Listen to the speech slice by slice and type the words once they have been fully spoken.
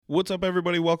What's up,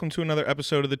 everybody? Welcome to another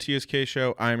episode of the TSK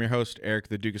Show. I am your host, Eric,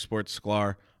 the Duke of Sports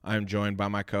Sklar. I am joined by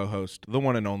my co-host, the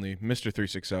one and only Mr.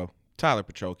 360, Tyler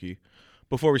Pacholke.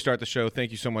 Before we start the show,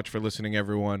 thank you so much for listening,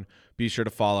 everyone. Be sure to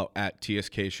follow at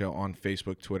TSK Show on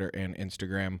Facebook, Twitter, and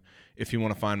Instagram. If you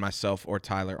want to find myself or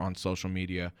Tyler on social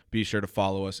media, be sure to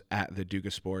follow us at the Duke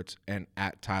of Sports and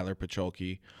at Tyler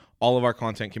Pacholke. All of our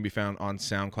content can be found on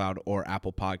SoundCloud or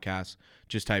Apple Podcasts.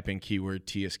 Just type in keyword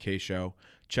TSK Show.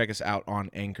 Check us out on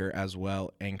Anchor as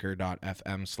well,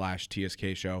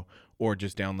 anchor.fm/TSK Show, or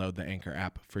just download the Anchor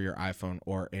app for your iPhone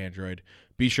or Android.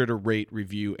 Be sure to rate,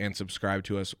 review, and subscribe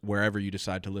to us wherever you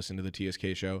decide to listen to the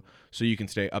TSK Show so you can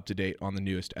stay up to date on the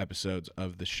newest episodes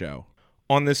of the show.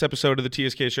 On this episode of the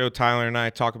TSK Show, Tyler and I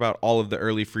talk about all of the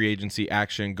early free agency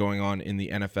action going on in the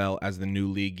NFL as the new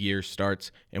league year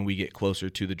starts and we get closer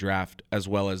to the draft, as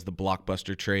well as the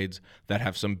blockbuster trades that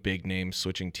have some big names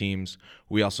switching teams.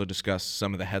 We also discuss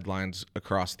some of the headlines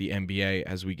across the NBA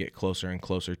as we get closer and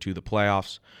closer to the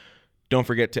playoffs. Don't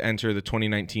forget to enter the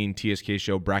 2019 TSK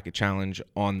Show Bracket Challenge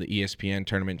on the ESPN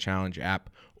Tournament Challenge app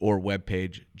or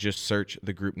webpage. Just search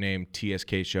the group name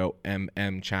TSK Show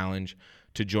MM Challenge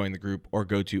to join the group, or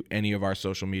go to any of our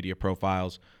social media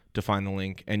profiles to find the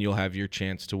link, and you'll have your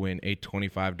chance to win a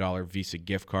 $25 Visa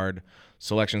gift card.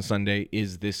 Selection Sunday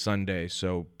is this Sunday,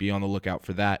 so be on the lookout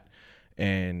for that,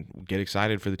 and get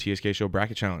excited for the TSK Show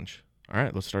Bracket Challenge. All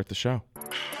right, let's start the show.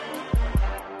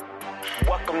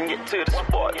 Welcome you to the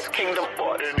sports kingdom.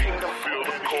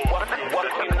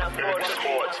 Welcome now for the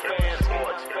sports fans.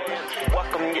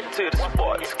 Welcome you to the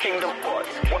sports kingdom.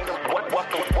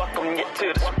 Welcome you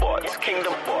to the sports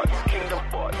kingdom.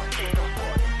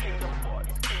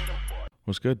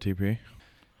 What's good, TP?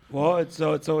 Well, it's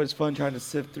always fun trying to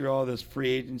sift through all those free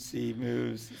agency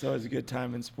moves. It's always a good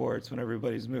time in sports when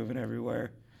everybody's moving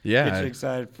everywhere. Yeah. Gets you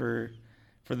excited for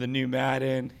the new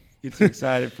Madden. Gets you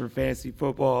excited for fantasy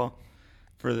football.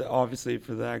 Obviously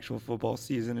for the actual football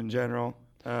season in general.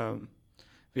 But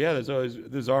yeah,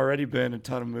 there's already been a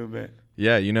ton of movement.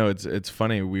 Yeah, you know, it's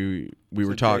funny. We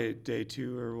were talking day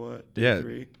 2 or what? Day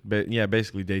 3?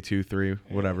 Basically day 2, 3,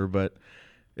 whatever. But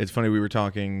it's funny, we were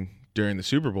talking during the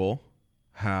Super Bowl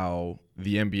how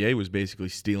the NBA was basically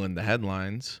stealing the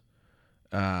headlines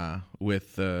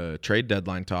with the trade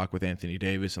deadline talk with Anthony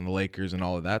Davis and the Lakers and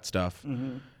all of that stuff.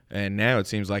 Mm-hmm. And now it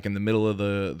seems like in the middle of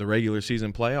the regular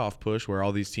season playoff push where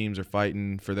all these teams are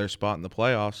fighting for their spot in the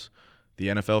playoffs, the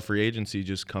NFL free agency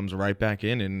just comes right back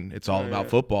in, and it's all about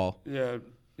football. Yeah.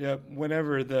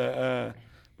 Whenever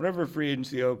free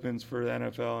agency opens for the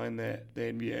NFL and the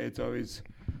NBA, it's always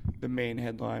the main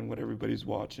headline, what everybody's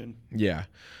watching. Yeah.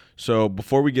 So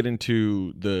before we get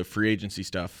into the free agency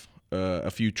stuff,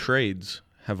 a few trades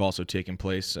have also taken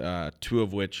place, 2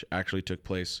 of which actually took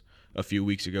place a few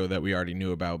weeks ago that we already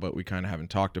knew about, but we kind of haven't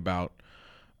talked about.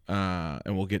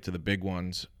 And we'll get to the big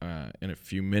ones in a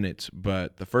few minutes.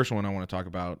 But the first one I want to talk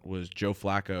about was Joe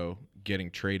Flacco getting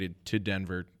traded to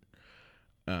Denver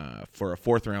for a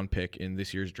 4th-round pick in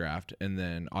this year's draft. And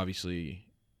then, obviously,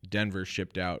 Denver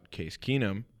shipped out Case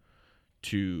Keenum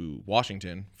to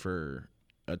Washington for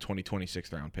a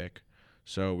 2026th-round pick.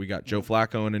 So we got Joe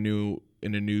Flacco in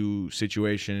a new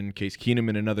situation, Case Keenum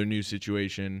in another new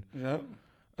situation. Yep.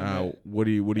 What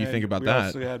do you think about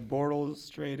that? We also had Bortles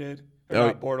traded.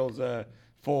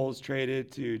 Foles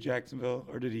traded to Jacksonville,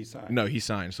 or did he sign? No, he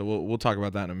signed. So we'll talk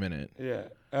about that in a minute. Yeah.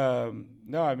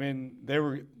 No, I mean they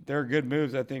were good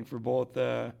moves, I think, for both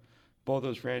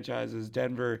those franchises.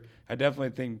 Denver, I definitely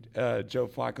think Joe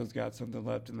Flacco's got something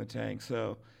left in the tank,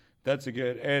 so that's a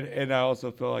good. And I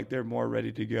also feel like they're more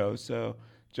ready to go. So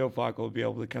Joe Flacco will be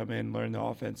able to come in, learn the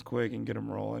offense quick, and get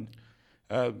them rolling.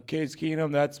 Case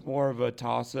Keenum, that's more of a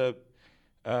toss-up.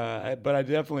 But I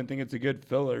definitely think it's a good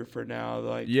filler for now.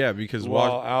 Because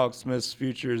while Alex Smith's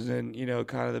future's in,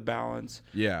 kind of the balance.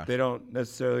 Yeah. They don't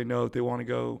necessarily know if they want to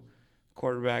go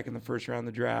quarterback in the first round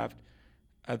of the draft.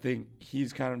 I think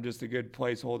he's kind of just a good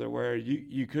placeholder where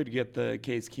you could get the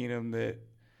Case Keenum that,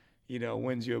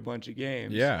 wins you a bunch of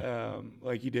games. Yeah.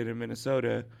 Like he did in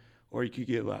Minnesota, or you could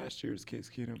get last year's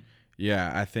Case Keenum.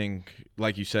 Yeah, I think,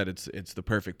 like you said, it's the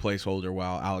perfect placeholder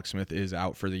while Alex Smith is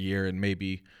out for the year and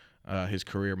maybe his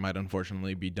career might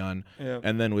unfortunately be done. Yeah.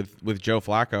 And then with Joe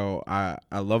Flacco,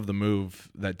 I love the move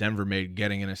that Denver made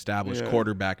getting an established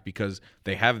quarterback because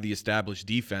they have the established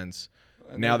defense.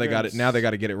 Now they got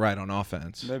to get it right on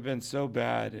offense. They've been so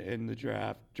bad in the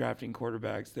drafting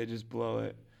quarterbacks. They just blow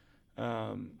it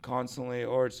constantly,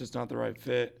 or it's just not the right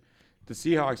fit. The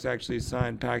Seahawks actually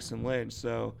signed Paxton Lynch,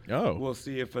 so we'll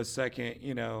see if a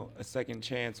second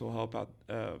chance will help out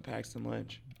Paxton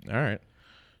Lynch. All right.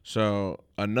 So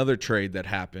another trade that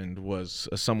happened was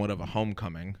somewhat of a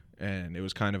homecoming, and it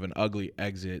was kind of an ugly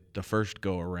exit the first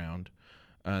go around.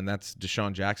 And that's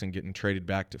Deshaun Jackson getting traded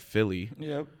back to Philly.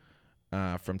 Yep.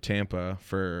 From Tampa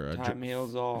for Time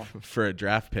heals all. for a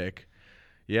draft pick.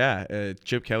 Yeah,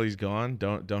 Chip Kelly's gone.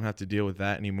 Don't have to deal with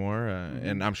that anymore.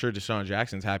 And I'm sure Deshaun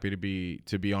Jackson's happy to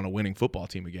be on a winning football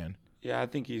team again. Yeah, I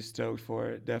think he's stoked for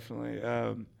it. Definitely.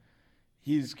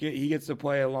 He gets to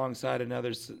play alongside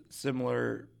another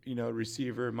similar,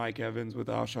 receiver, Mike Evans, with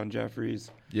Alshon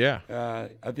Jeffries. Yeah.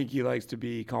 I think he likes to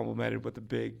be complimented with a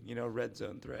big, red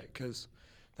zone threat, because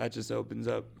that just opens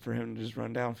up for him to just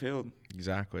run downfield.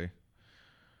 Exactly.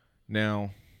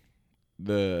 Now,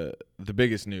 the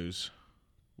biggest news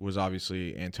was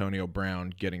obviously Antonio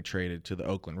Brown getting traded to the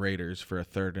Oakland Raiders for a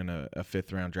third and a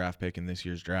fifth-round draft pick in this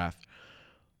year's draft.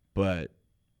 But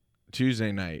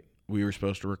Tuesday night, we were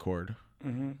supposed to record,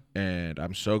 and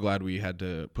I'm so glad we had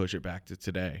to push it back to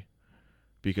today,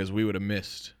 because we would have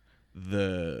missed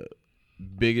the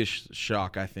biggest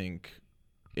shock, I think,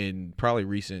 in probably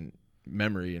recent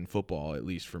memory in football, at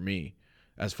least for me,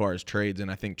 as far as trades.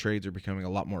 And I think trades are becoming a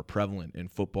lot more prevalent in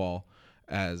football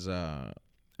as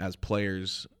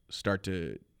players start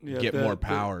to get more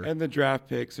power. And the draft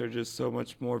picks are just so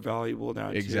much more valuable now,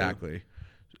 Exactly.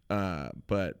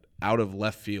 But out of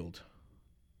left field,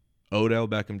 Odell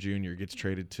Beckham Jr. gets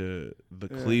traded to the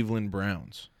Cleveland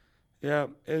Browns. Yeah,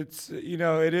 it's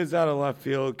it is out of left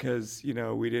field, because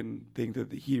we didn't think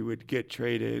that he would get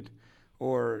traded,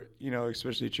 or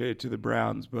especially traded to the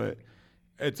Browns. But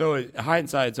it's always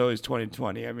hindsight's always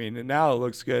 20/20. I mean, and now it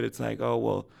looks good. It's like, oh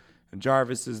well,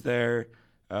 Jarvis is there.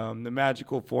 The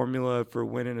magical formula for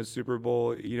winning a Super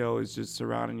Bowl, is just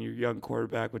surrounding your young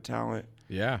quarterback with talent.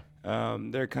 Yeah.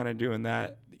 They're kind of doing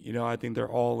that. I think they're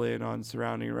all in on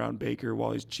surrounding around Baker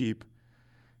while he's cheap.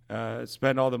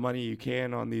 Spend all the money you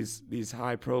can on these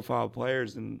high-profile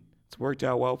players, and it's worked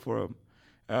out well for them.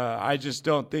 I just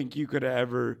don't think you could have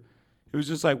ever – it was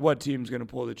just like, what team's going to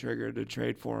pull the trigger to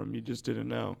trade for him? You just didn't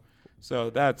know. So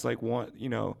that's like one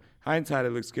 – hindsight,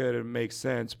 it looks good and it makes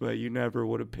sense, but you never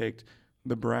would have picked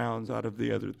the Browns out of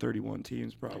the other 31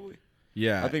 teams probably.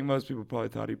 Yeah. I think most people probably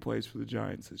thought he plays for the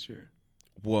Giants this year.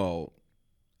 Well,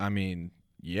 I mean,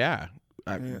 yeah.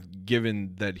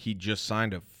 Given that he just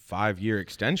signed a 5-year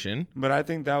extension. But I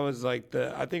think that was I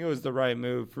think it was the right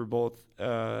move for both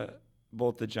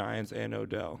the Giants and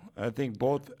Odell. I think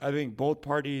both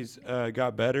parties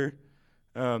got better.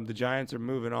 The Giants are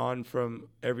moving on from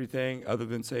everything other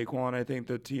than Saquon. I think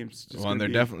the team's just and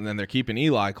they're keeping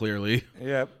Eli clearly.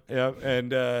 Yep,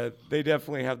 and they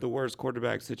definitely have the worst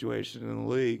quarterback situation in the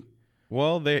league.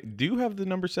 Well, they do have the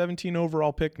number 17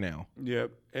 overall pick now.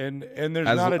 Yep, and there's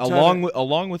not a ton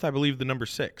along with I believe the number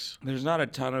 6. There's not a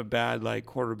ton of bad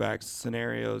quarterback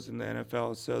scenarios in the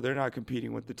NFL, so they're not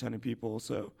competing with a ton of people.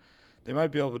 So they might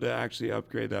be able to actually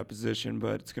upgrade that position,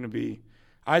 but it's going to be.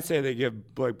 I'd say they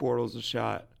give Blake Bortles a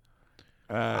shot.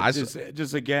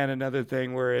 Just again another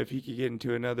thing where if he could get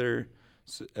into another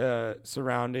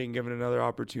surrounding, given another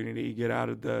opportunity, get out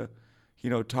of the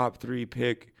top 3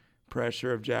 pick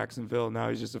pressure of Jacksonville. Now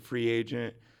he's just a free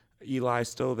agent. Eli's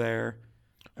still there.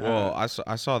 Well,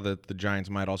 I saw that the Giants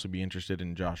might also be interested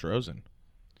in Josh Rosen.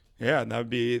 Yeah, and that would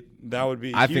be.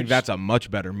 I think that's a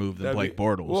much better move than Blake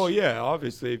Bortles. Well, yeah,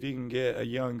 obviously, if you can get a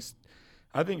young.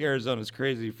 I think Arizona's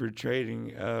crazy for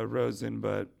trading Rosen,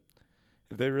 but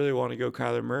if they really want to go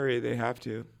Kyler Murray, they have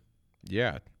to.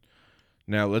 Yeah.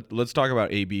 Now let's talk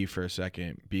about AB for a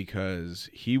second, because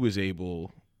he was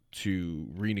able to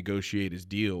renegotiate his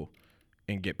deal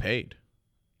and get paid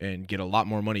and get a lot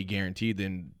more money guaranteed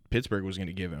than Pittsburgh was going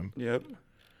to give him. Yep,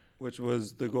 which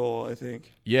was the goal, I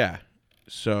think. Yeah.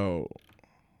 So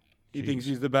he thinks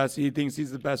he's the best. He thinks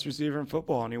he's the best receiver in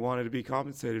football, and he wanted to be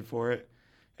compensated for it.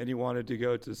 And he wanted to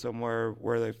go to somewhere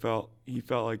where he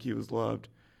felt like he was loved.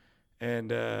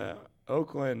 And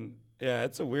Oakland, yeah,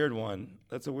 it's a weird one.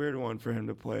 That's a weird one for him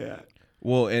to play at.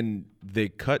 Well, and they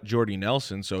cut Jordy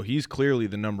Nelson, so he's clearly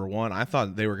the number 1. I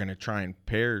thought they were going to try and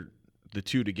pair the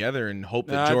two together and hope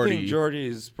that Jordy. I think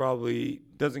Jordy's probably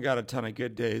doesn't got a ton of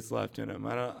good days left in him.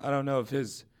 I don't know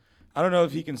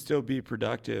if he can still be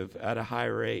productive at a high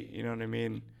rate. You know what I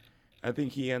mean? I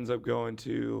think he ends up going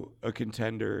to a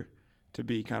contender to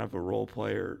be kind of a role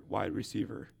player wide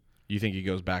receiver. You think he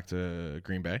goes back to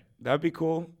Green Bay? That'd be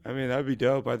cool. I mean, that'd be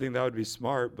dope. I think that would be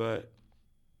smart, but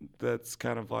that's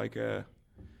kind of like I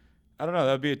don't know.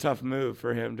 That'd be a tough move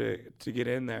for him to get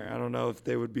in there. I don't know if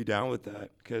they would be down with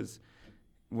that, because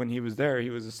when he was there, he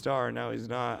was a star. Now he's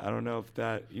not. I don't know if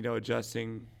that,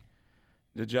 adjusting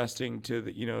to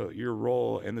the, your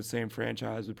role in the same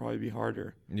franchise would probably be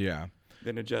harder. Yeah.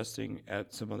 Than adjusting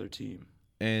at some other team.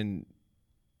 And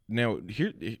Now,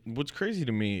 what's crazy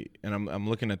to me, and I'm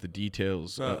looking at the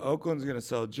details. Oakland's gonna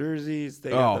sell jerseys.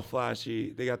 They got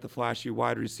the flashy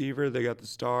wide receiver. They got the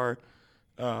star.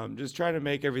 Just trying to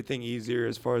make everything easier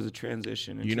as far as the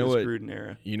transition into the Gruden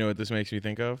era. You know what this makes me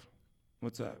think of?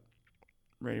 What's that?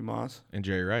 Randy Moss And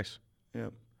Jerry Rice.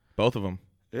 Yep. Both of them.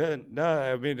 Yeah. No,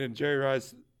 I mean, and Jerry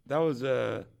Rice.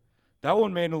 That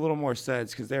one made a little more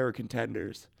sense because they were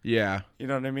contenders. Yeah. You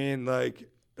know what I mean? Like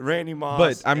Randy Moss.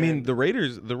 But I mean, the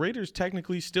Raiders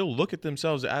technically still look at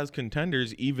themselves as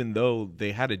contenders, even though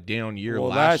they had a down year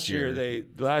last year.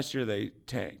 Last year they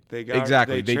tanked. They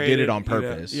They did it on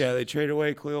purpose. They traded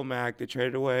away Khalil Mack. They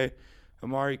traded away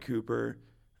Amari Cooper.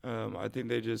 I think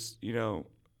they just,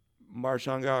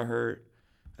 Marshawn got hurt.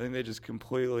 I think they just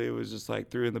completely, it was just like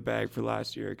threw in the bag for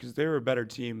last year because they were a better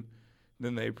team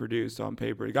than they produced on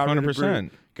paper.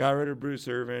 100%. Got rid of Bruce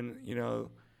Irvin,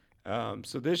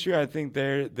 So this year I think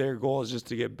their goal is just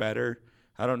to get better.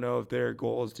 I don't know if their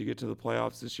goal is to get to the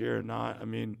playoffs this year or not. I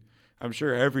mean, I'm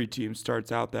sure every team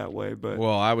starts out that way, but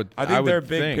I think their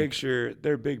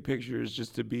big picture is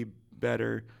just to be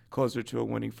better, closer to a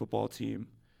winning football team.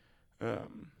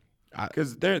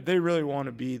 Because they really want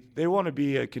to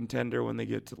be a contender when they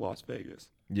get to Las Vegas.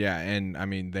 Yeah, and I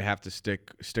mean they have to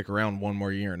stick around one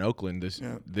more year in Oakland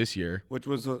this year, which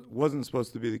wasn't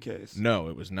supposed to be the case. No,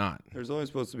 it was not. There's only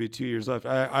supposed to be 2 years left.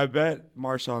 I bet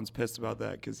Marshawn's pissed about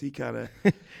that because he kind of.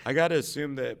 I got to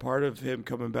assume that part of him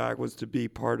coming back was to be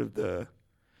part of the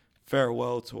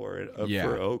farewell tour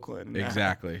for Oakland.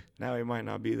 Exactly. Now he might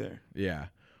not be there. Yeah,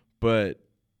 but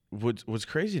what's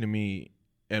crazy to me,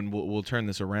 and we'll turn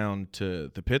this around to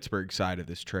the Pittsburgh side of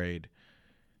this trade,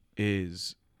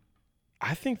 is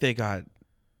I think they got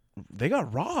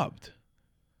robbed.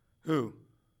 Who?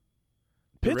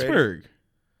 Pittsburgh.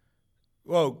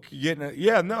 Well, they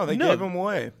gave him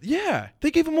away. Yeah, they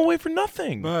gave him away for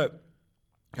nothing. But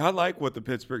I like what the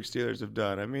Pittsburgh Steelers have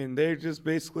done. I mean, they just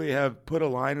basically have put a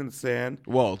line in the sand.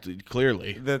 Well,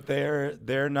 clearly that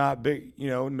they're not big.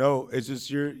 No, it's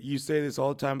just you say this all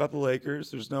the time about the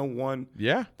Lakers. There's no one.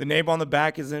 Yeah. The name on the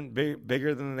back isn't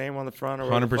bigger than the name on the front, or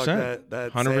 100%.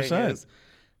 That 100%.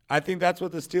 I think that's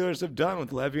what the Steelers have done with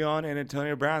Le'Veon and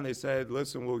Antonio Brown. They said,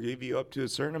 "Listen, we'll give you up to a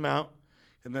certain amount,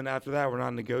 and then after that, we're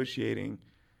not negotiating."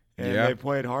 And they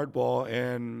played hardball,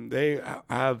 and they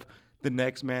have the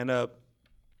next man up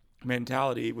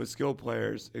mentality with skilled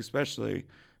players, especially.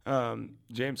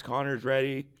 James Conner's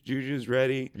ready. Juju's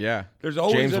ready. Yeah. There's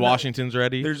always James Washington's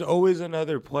ready. There's always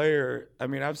another player. I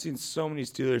mean, I've seen so many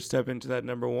Steelers step into that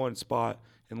number 1 spot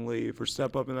and leave, or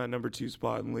step up in that number 2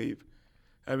 spot and leave.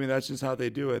 I mean, that's just how they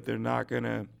do it. They're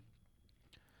making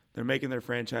their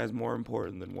franchise more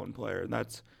important than one player, and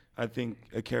that's, I think,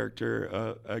 a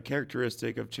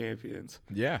characteristic of champions.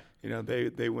 Yeah.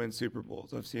 They win Super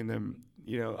Bowls. I've seen them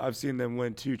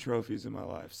win 2 trophies in my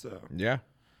life. So yeah,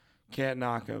 can't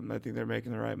knock them. I think they're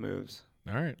making the right moves.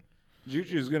 All right.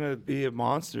 Juju's gonna be a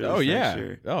monster. Next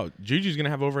year. Juju's gonna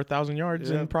have over 1,000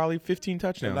 yards and probably 15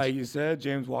 touchdowns. And like you said,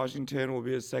 James Washington will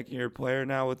be a second-year player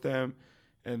now with them.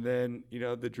 And then,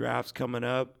 the draft's coming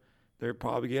up. They're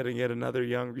probably going to get another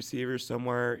young receiver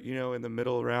somewhere, in the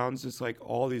middle rounds, just like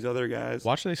all these other guys.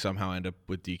 Watch they somehow end up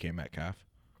with DK Metcalf.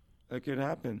 That could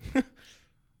happen.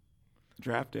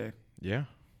 Draft day. Yeah.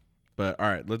 But, all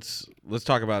right, let's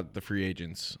talk about the free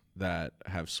agents that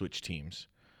have switched teams.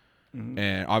 Mm-hmm.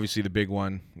 And obviously the big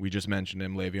one, we just mentioned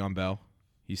him, Le'Veon Bell.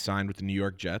 He signed with the New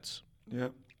York Jets.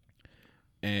 Yep.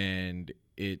 And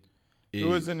who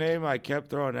was the name I kept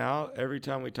throwing out every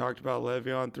time we talked about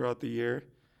Le'Veon throughout the year?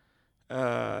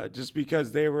 Just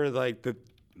because they were like the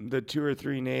 2 or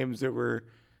 3 names that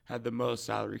had the most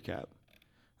salary cap.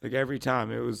 Like every time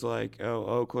it was like, oh,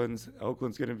 Oakland's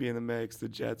going to be in the mix. The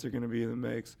Jets are going to be in the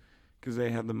mix because they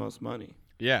have the most money.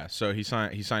 Yeah, so he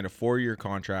signed a 4-year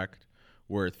contract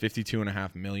worth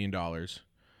 $52.5 million.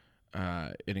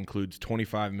 It includes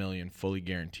 $25 million fully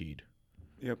guaranteed.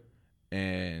 Yep.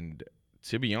 And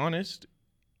to be honest,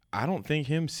 I don't think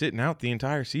him sitting out the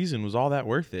entire season was all that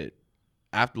worth it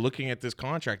after looking at this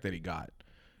contract that he got.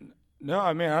 No,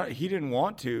 I mean, he didn't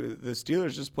want to. The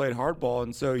Steelers just played hardball,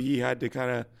 and so he had to kind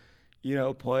of,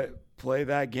 play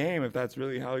that game if that's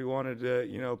really how he wanted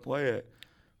to, play it.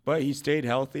 But he stayed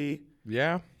healthy.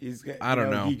 Yeah. I don't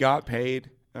know. He got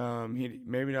paid. He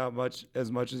maybe not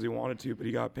as much as he wanted to, but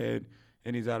he got paid,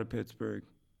 and he's out of Pittsburgh.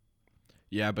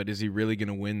 Yeah, but is he really going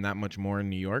to win that much more in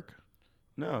New York?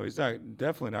 No, he's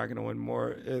definitely not going to win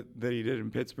more than he did in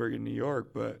Pittsburgh and New York,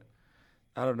 but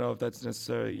I don't know if that's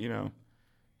necessarily,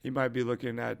 he might be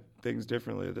looking at things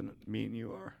differently than me and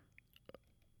you are.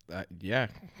 Yeah,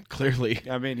 clearly.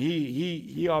 I mean,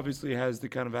 he obviously has the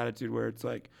kind of attitude where it's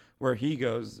like where he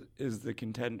goes is the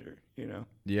contender, you know.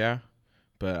 Yeah,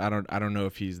 but I don't know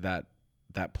if he's that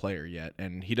player yet,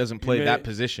 and he doesn't play that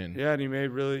position. Yeah, and he made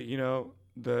really, you know,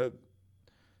 the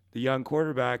young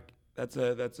quarterback. That's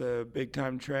a big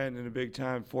time trend and a big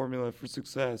time formula for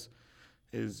success.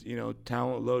 Is, you know,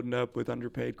 talent loading up with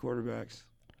underpaid quarterbacks.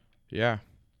 Yeah.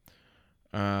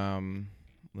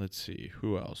 Let's see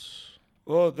who else.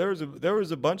 Well, there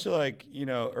was a bunch of, like, you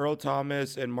know, Earl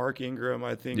Thomas and Mark Ingram,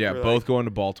 I think. Yeah, both going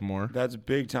to Baltimore. That's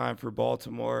big time for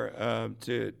Baltimore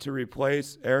to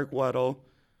replace Eric Weddle,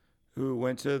 who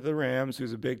went to the Rams,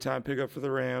 who's a big time pickup for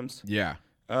the Rams. Yeah.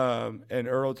 And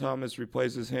Earl Thomas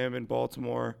replaces him in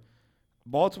Baltimore.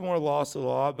 Baltimore lost a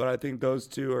lot, but I think those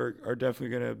two are definitely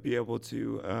going to be able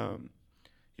to,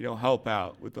 you know, help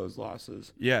out with those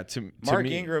losses. Yeah, to Mark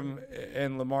me, Ingram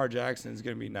and Lamar Jackson is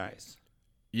going to be nice.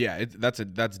 Yeah, that's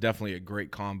definitely a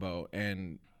great combo.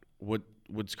 And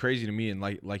what's crazy to me, and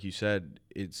like you said,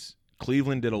 it's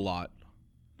Cleveland did a lot.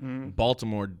 Mm-hmm.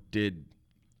 Baltimore did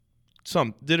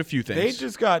a few things. They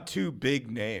just got two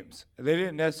big names. They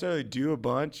didn't necessarily do a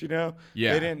bunch, you know.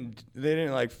 Yeah. They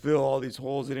didn't like fill all these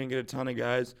holes. They didn't get a ton of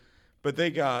guys, but they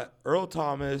got Earl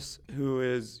Thomas, who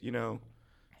is, you know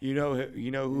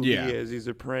who Yeah. he is. He's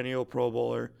a perennial Pro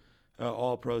Bowler,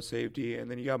 All-Pro safety, and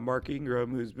then you got Mark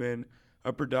Ingram, who's been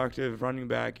a productive running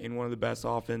back in one of the best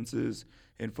offenses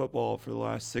in football for the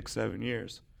last 6-7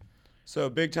 years. So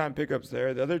big time pickups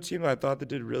there. The other team I thought that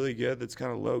did really good, that's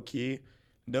kind of low key,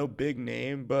 no big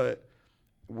name, but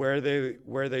where their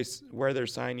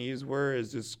signees were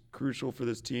is just crucial for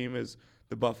this team, is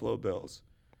the Buffalo Bills.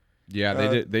 Yeah,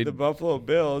 The Buffalo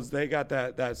Bills, they got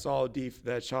that solid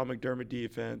that Sean McDermott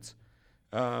defense.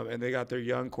 And they got their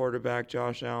young quarterback,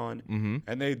 Josh Allen,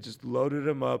 and they just loaded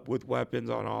him up with weapons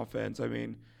on offense. I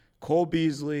mean, Cole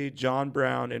Beasley, John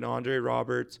Brown, and Andre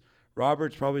Roberts.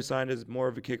 Roberts probably signed as more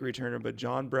of a kick returner, but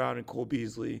John Brown and Cole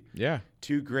Beasley,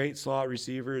 two great slot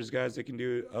receivers, guys that can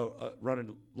run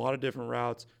a lot of different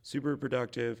routes, super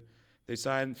productive. They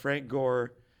signed Frank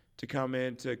Gore to come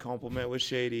in to complement with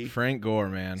Shady. Frank Gore,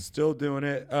 man. Still doing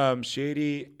it.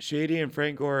 Shady and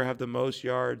Frank Gore have the most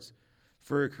yards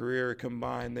for a career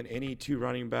combined than any two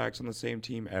running backs on the same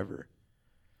team ever.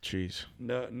 Jeez.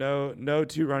 No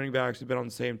two running backs have been on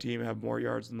the same team have more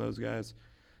yards than those guys.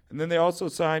 And then they also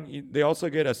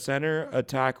get a center, a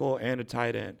tackle, and a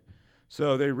tight end.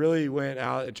 So they really went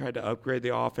out and tried to upgrade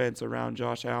the offense around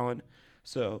Josh Allen.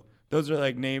 So those are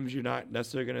like names you're not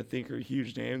necessarily going to think are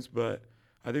huge names, but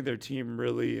I think their team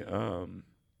really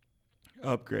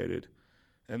upgraded.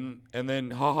 And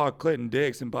then Clinton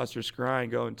Dix and Buster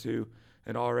Skrine going to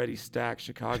an already stacked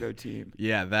Chicago team.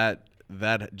 Yeah,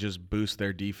 that just boosts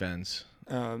their defense.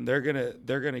 They're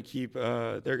gonna keep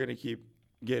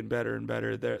getting better and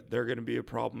better. They're gonna be a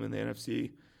problem in the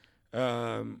NFC.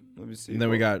 Let me see. And then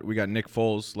we got Nick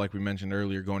Foles, like we mentioned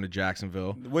earlier, going to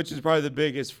Jacksonville, which is probably the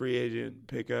biggest free agent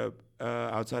pickup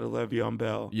outside of Le'Veon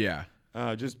Bell. Yeah.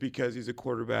 Just because he's a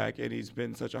quarterback and he's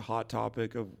been such a hot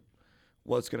topic of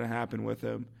what's going to happen with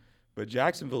him. But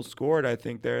Jacksonville scored, I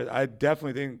think, there. I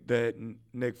definitely think that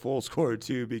Nick Foles scored,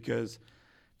 too, because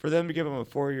for them to give him a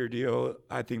 4-year deal,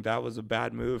 I think that was a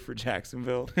bad move for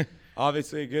Jacksonville.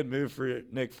 Obviously, a good move for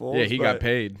Nick Foles. Yeah, he got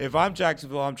paid. If I'm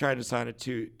Jacksonville, I'm trying to sign a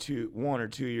 1 or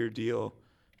 2 year deal.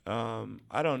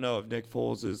 I don't know if Nick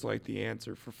Foles is like the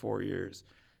answer for 4 years.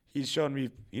 He's shown me,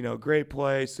 great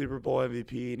play, Super Bowl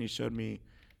MVP, and he showed me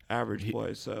average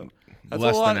play. So that's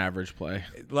less than average play.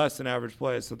 Less than average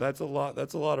play. So that's a lot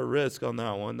of risk on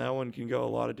that one. That one can go a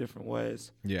lot of different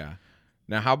ways. Yeah.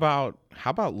 Now, how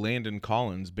about Landon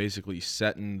Collins basically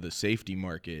setting the safety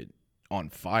market on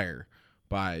fire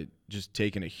by just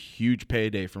taking a huge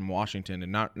payday from Washington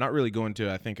and not really going to,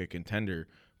 I think, a contender,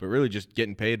 but really just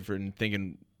getting paid for and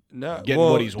thinking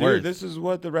what he's worth. This is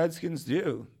what the Redskins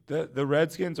do. The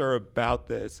Redskins are about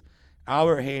this.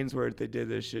 Albert Hainsworth, they did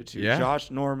this shit too. Yeah.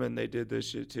 Josh Norman, they did this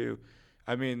shit too.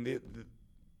 I mean,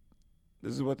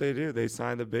 this is what they do. They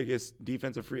sign the biggest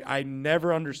defensive free. I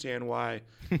never understand why.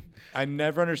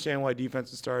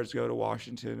 Defensive stars go to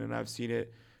Washington, and I've seen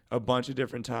it a bunch of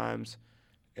different times.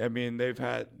 I mean, they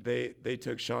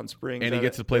took Sean Springs, and he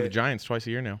gets to play the Giants twice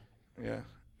a year now. Yeah,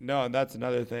 no, and that's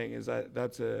another thing is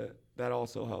that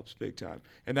also helps big time.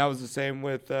 And that was the same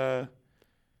with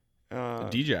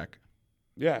D-Jack.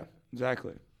 Yeah,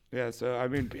 exactly. Yeah, so I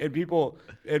mean, and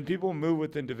people move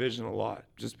within division a lot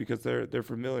just because they're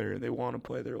familiar and they want to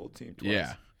play their old team twice.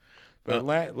 Yeah. But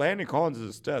Landon Collins is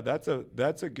a stud. That's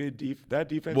a good that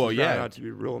defense. Well, is yeah. out to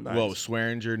be real nice. Well,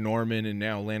 Swearinger, Norman, and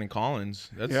now Landon Collins.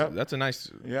 That's a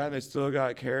nice. Yeah, they still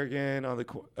got Kerrigan on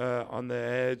the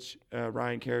edge.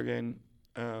 Ryan Kerrigan.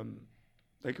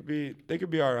 They could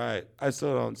be all right. I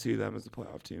still don't see them as a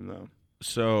playoff team though.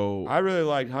 So I really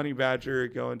liked Honey Badger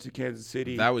going to Kansas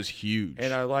City. That was huge.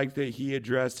 And I like that he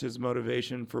addressed his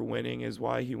motivation for winning is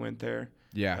why he went there.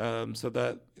 Yeah. So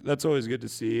that's always good to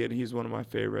see, and he's one of my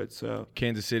favorites. So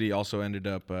Kansas City also ended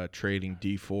up trading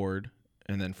D Ford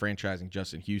and then franchising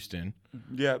Justin Houston.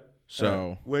 Yep.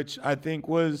 So which I think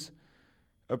was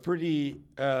a pretty,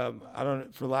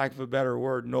 for lack of a better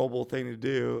word, noble thing to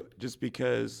do, just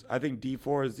because I think D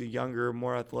Ford is the younger,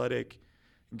 more athletic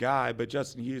guy, but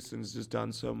Justin Houston's just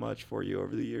done so much for you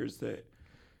over the years that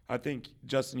I think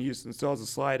Justin Houston still has a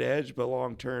slight edge, but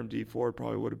long term, D Ford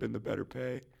probably would have been the better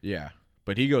pay. Yeah.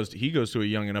 But he goes to a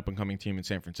young and up-and-coming team in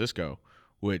San Francisco,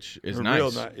 which is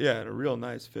nice. A real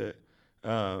nice fit.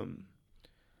 No,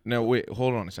 wait,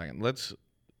 hold on a second.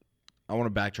 I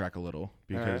want to backtrack a little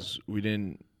because we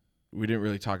didn't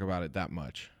really talk about it that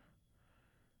much.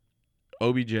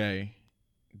 OBJ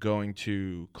going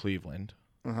to Cleveland.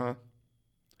 Uh-huh.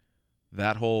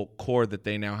 That whole core that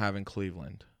they now have in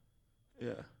Cleveland.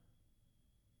 Yeah.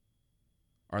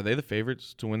 Are they the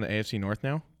favorites to win the AFC North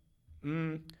now?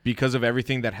 Because of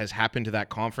everything that has happened to that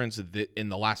conference in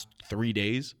the last 3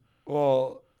 days?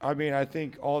 Well, I mean, I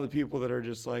think all the people that are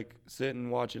just like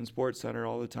sitting watching SportsCenter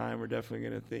all the time are definitely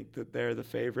going to think that they're the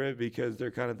favorite because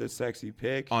they're kind of the sexy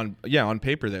pick. On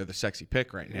paper, they're the sexy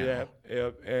pick right now.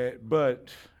 Yeah. But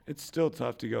it's still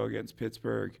tough to go against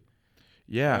Pittsburgh.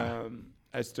 Yeah.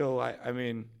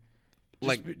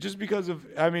 Just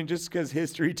because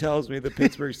history tells me the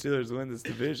Pittsburgh Steelers win this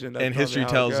division. And history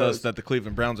tells us that the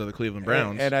Cleveland Browns are the Cleveland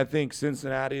Browns. And I think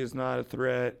Cincinnati is not a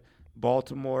threat.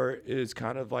 Baltimore is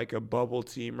kind of like a bubble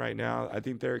team right now. I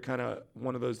think they're kind of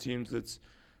one of those teams that's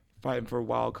fighting for a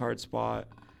wild card spot.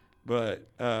 But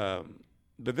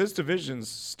this division's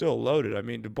still loaded. I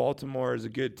mean, Baltimore is a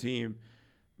good team.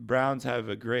 Browns have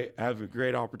a great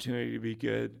opportunity to be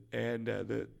good, and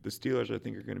the Steelers I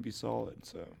think are going to be solid.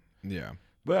 So. Yeah.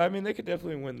 But I mean, they could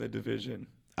definitely win the division.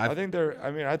 I think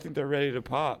they're ready to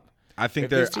pop. I think if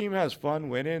this team has fun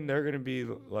winning, they're going to be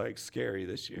like scary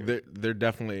this year. They're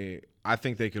definitely. I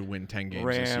think they could win 10 games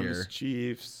Rams, this year.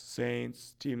 Chiefs,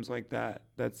 Saints, teams like that.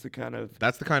 That's the kind of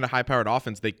high-powered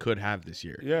offense they could have this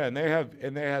year. Yeah, and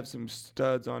they have some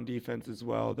studs on defense as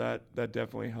well. That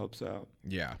definitely helps out.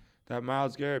 Yeah. That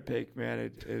Myles Garrett pick, man,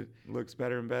 it looks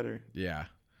better and better. Yeah.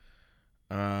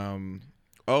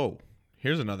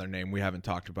 Here's another name we haven't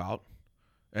talked about,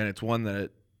 and it's one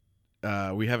that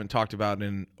we haven't talked about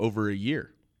in over a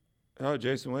year. Oh,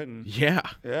 Jason Witten. Yeah.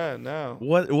 Yeah, no.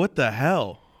 What the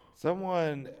hell?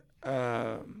 Someone,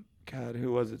 God,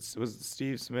 who was it? Was it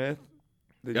Steve Smith?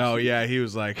 Yeah, he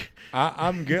was like,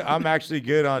 I'm good. I'm actually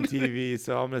good on TV,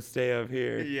 so I'm gonna stay up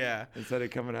here. Yeah. Instead of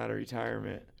coming out of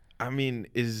retirement. I mean,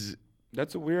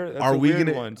 that's a weird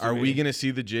one. Are we gonna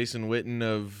see the Jason Witten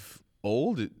of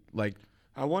old? Like,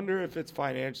 I wonder if it's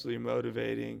financially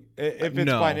motivating. If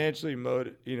it's financially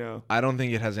I don't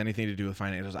think it has anything to do with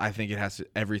financials. I think it has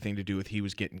everything to do with he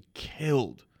was getting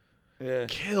killed. Yeah.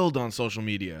 Killed on social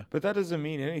media. But that doesn't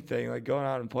mean anything. Like, going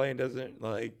out and playing doesn't,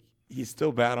 like, he's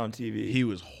still bad on TV. He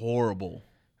was horrible.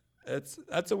 That's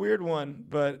a weird one,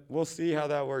 but we'll see how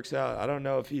that works out. I don't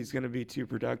know if he's going to be too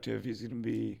productive. He's going to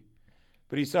be.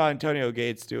 But he saw Antonio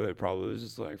Gates do it. Probably it was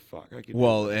just like, fuck. I could.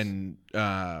 Well, do this. And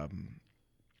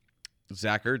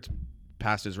Zach Ertz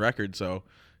passed his record, so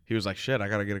he was like, "Shit, I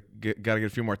gotta get a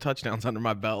few more touchdowns under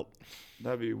my belt."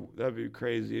 That'd be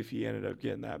crazy if he ended up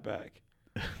getting that back.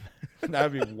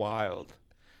 That'd be wild.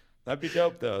 That'd be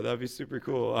dope though. That'd be super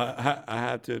cool. I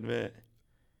have to admit.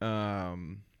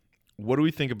 What do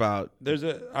we think about? There's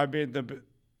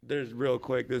real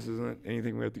quick. This isn't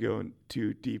anything we have to go in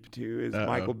too deep to. Is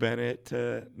Michael Bennett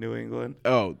to New England?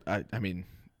 Oh, I mean,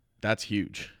 that's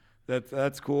huge.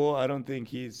 That's cool. I don't think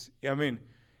he's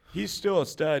still a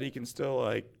stud. He can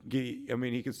still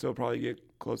he can still probably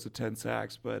get close to 10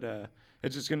 sacks, but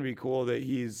it's just going to be cool that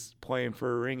he's playing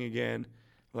for a ring again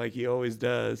like he always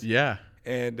does. Yeah.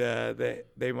 And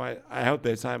they might. I hope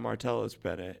they sign Martellus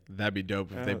Bennett. That'd be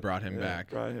dope if they brought him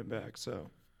back. So,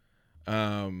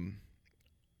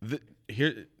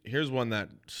 here's one that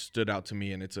stood out to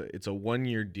me, and it's a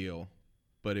 1-year deal,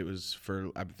 but it was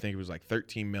I think it was like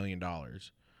 $13 million.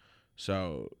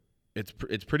 So it's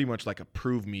pretty much like a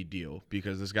prove me deal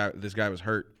because this guy was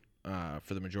hurt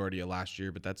for the majority of last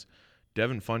year, but that's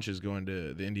Devin Funchess going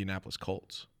to the Indianapolis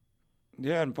Colts.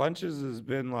 Yeah, and Funchess has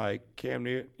been like Cam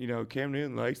Newton. Cam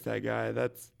Newton likes that guy.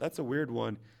 That's a weird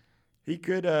one. He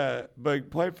could, but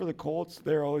playing for the Colts,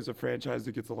 they're always a franchise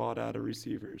that gets a lot out of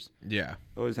receivers. Yeah.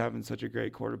 Always having such a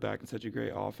great quarterback and such a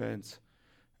great offense.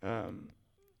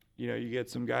 You get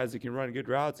some guys that can run good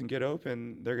routes and get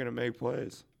open, they're going to make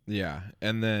plays. Yeah.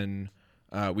 And then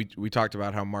we talked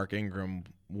about how Mark Ingram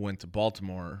went to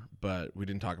Baltimore, but we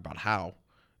didn't talk about how.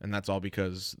 And that's all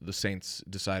because the Saints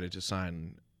decided to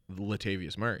sign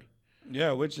Latavius Murray.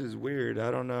 Yeah, which is weird. I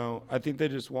don't know. I think they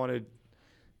just wanted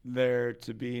there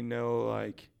to be no,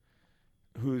 like,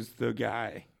 who's the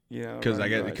guy,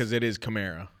 Because it is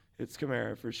Kamara. It's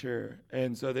Kamara for sure.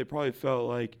 And so they probably felt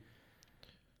like,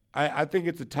 I think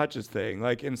it's a touches thing.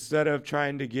 Like, instead of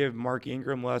trying to give Mark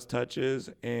Ingram less touches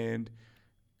and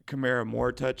Kamara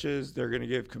more touches, they're going to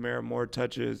give Kamara more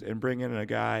touches and bring in a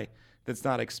guy that's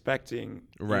not expecting,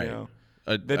 right.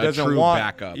 That doesn't true want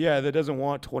backup. Yeah, that doesn't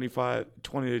want 20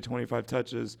 to 25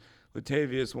 touches.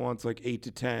 Latavius wants like 8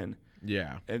 to 10.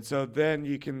 Yeah. And so then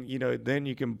you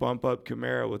can bump up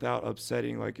Kamara without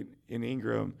upsetting like in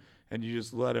Ingram, and you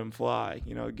just let him fly.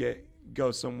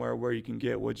 Go somewhere where you can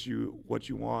get what you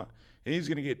want. And he's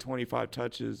going to get 25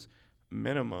 touches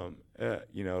minimum.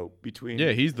 Between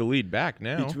he's the lead back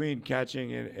now between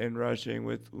catching and rushing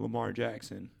with Lamar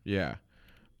Jackson. Yeah.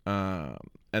 And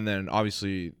then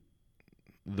obviously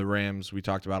the Rams, we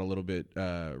talked about a little bit,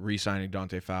 re-signing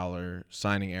Dante Fowler,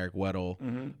 signing Eric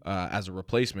Weddle as a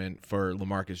replacement for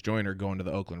LaMarcus Joyner going to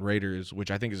the Oakland Raiders,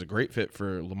 which I think is a great fit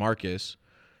for LaMarcus.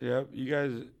 Yep,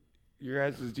 your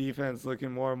guys' defense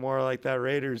looking more and more like that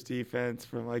Raiders defense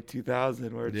from like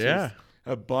 2000, where it's just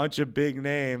a bunch of big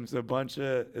names, it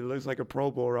looks like a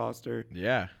Pro Bowl roster.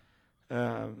 Yeah.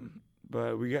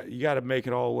 But you got to make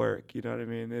it all work. You know what I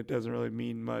mean? It doesn't really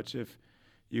mean much if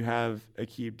you have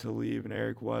Aqib Talib and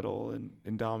Eric Weddle and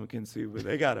Ndamukong Suh, but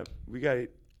we got to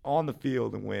on the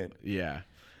field and win. Yeah.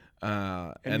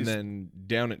 And then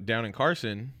down in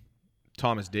Carson,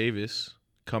 Thomas Davis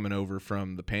coming over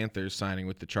from the Panthers, signing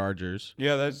with the Chargers.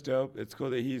 Yeah, that's dope. It's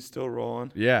cool that he's still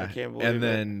rolling. Yeah. I can't believe it. And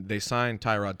then they signed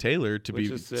Tyrod Taylor to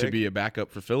be a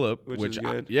backup for Phillip, which is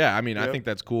good. I think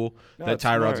that's cool that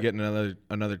Tyrod's getting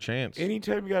another chance.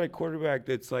 Anytime you got a quarterback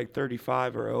that's like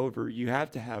 35 or over, you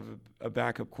have to have a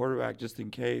backup quarterback just in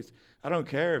case. I don't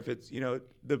care if it's,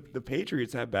 the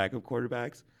Patriots have backup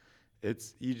quarterbacks.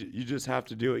 It's you just have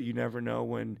to do it. You never know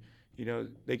when,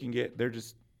 they can get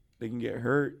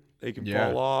hurt. They can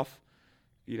fall off,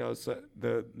 so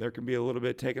there can be a little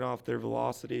bit taken off their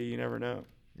velocity. You never know.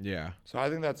 Yeah. So I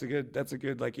think that's a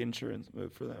good like insurance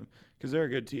move for them, because they're a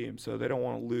good team. So they don't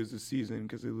want to lose the season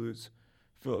because they lose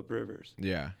Phillip Rivers.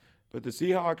 Yeah. But the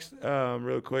Seahawks,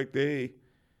 real quick, they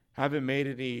haven't made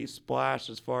any splash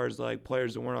as far as like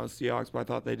players that weren't on the Seahawks, but I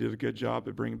thought they did a good job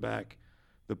at bringing back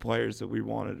the players that we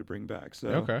wanted to bring back.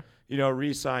 So,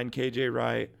 re-signed KJ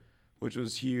Wright, which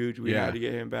was huge. We had to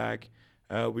get him back.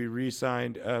 We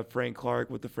re-signed Frank Clark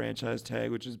with the franchise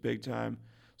tag, which is big time.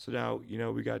 So now,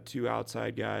 we got 2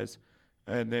 outside guys.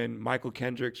 And then Michael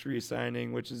Kendricks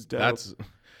re-signing, which is dope.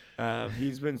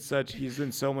 He's been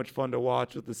so much fun to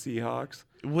watch with the Seahawks.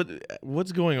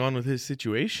 What's going on with his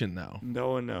situation, though?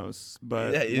 No one knows.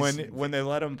 But when they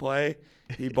let him play,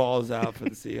 he balls out for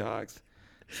the Seahawks.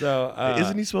 So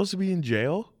isn't he supposed to be in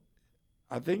jail?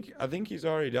 I think he's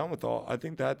already done with all. I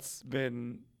think that's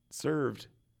been served.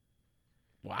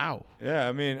 Wow. Yeah,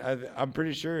 I mean, I'm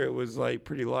pretty sure it was like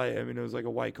pretty light. I mean, it was like a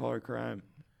white collar crime.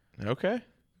 Okay.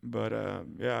 But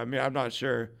I mean, I'm not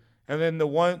sure. And then the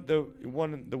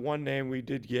one name we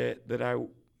did get that I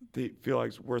feel like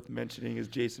is worth mentioning is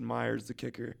Jason Myers, the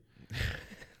kicker.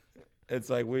 It's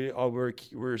like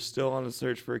we're still on the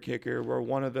search for a kicker. We're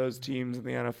one of those teams in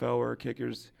the NFL where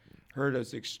kickers hurt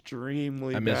us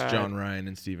extremely bad. I miss John Ryan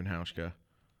and Steven Hauschka.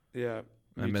 Yeah.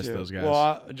 I miss those guys.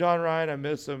 Well, John Ryan, I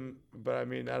miss him, but I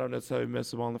mean, I don't necessarily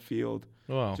miss him on the field.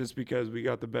 Well, just because we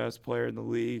got the best player in the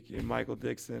league in Michael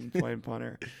Dixon playing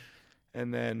punter,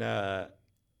 and then,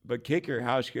 but kicker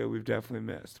Hauschka, we've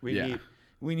definitely missed.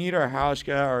 We need our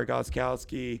Hauschka, our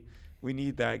Gostkowski. We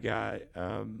need that guy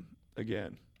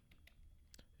again.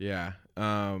 Yeah.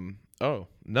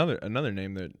 Another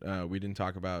name that we didn't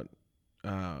talk about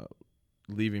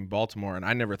leaving Baltimore, and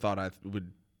I never thought I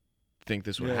would think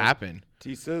this would happen.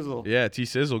 T-Sizzle. Yeah,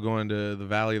 T-Sizzle going to the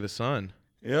Valley of the Sun.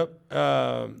 Yep.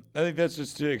 I think that's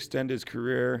just to extend his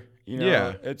career.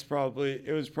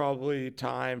 It was probably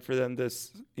time for them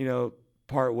to,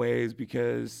 part ways,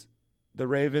 because the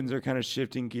Ravens are kind of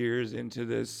shifting gears into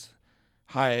this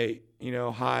high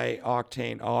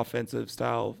octane offensive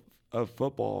style of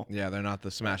football. Yeah, they're not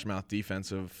the smash mouth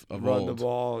defense of run old. The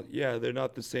ball. Yeah, they're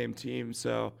not the same team.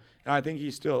 So, and I think he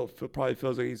still probably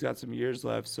feels like he's got some years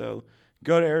left. So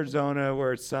Go to Arizona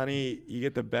where it's sunny. You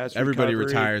get the best. Everybody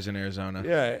recovery. retires in Arizona.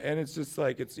 Yeah, and it's just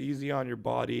like it's easy on your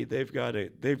body. They've got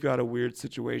a weird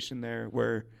situation there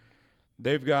where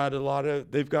they've got a lot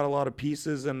of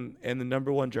pieces and the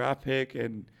number 1 draft pick,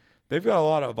 and they've got a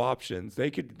lot of options. They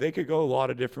could go a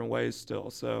lot of different ways still.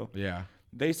 So Yeah.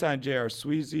 they signed J.R.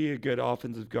 Sweezy, a good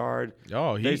offensive guard.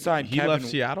 Oh, he left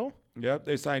Seattle? Yep,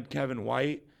 they signed Kevin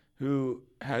White, who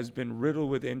has been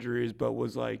riddled with injuries, but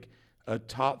was like a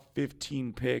top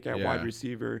 15 pick at wide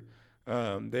receiver.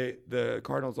 The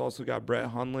Cardinals also got Brett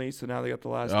Hundley, so now they got the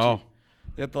last two.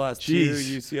 They got the last two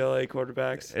UCLA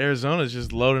quarterbacks. Arizona's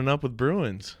just loading up with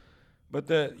Bruins. But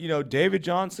David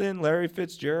Johnson, Larry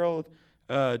Fitzgerald,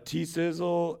 T.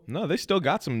 Sizzle. No, they still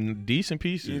got some decent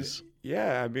pieces.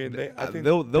 Yeah, I mean, I think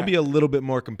they'll be a little bit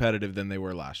more competitive than they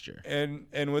were last year.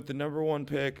 And with the number 1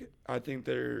 pick, I think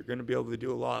they're going to be able to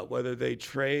do a lot. Whether they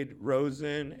trade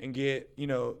Rosen and get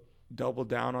double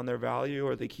down on their value,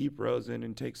 or they keep Rosen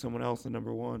and take someone else in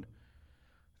number 1,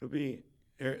 it'll be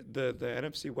the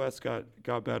NFC West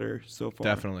got better so far.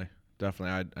 Definitely.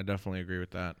 I definitely agree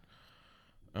with that.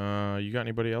 You got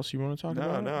anybody else you want to talk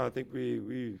about? No, I think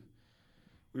we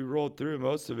rolled through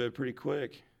most of it pretty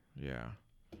quick. Yeah.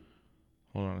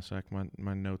 Hold on a sec.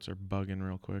 My notes are bugging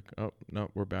real quick. Oh, no,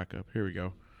 we're back up. Here we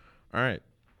go. All right.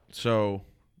 So,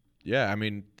 yeah, I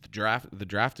mean, the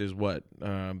draft is what?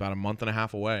 About a month and a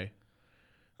half away.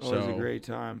 Oh, it was a great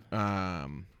time.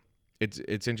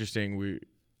 It's interesting.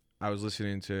 I was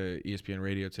listening to ESPN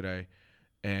Radio today,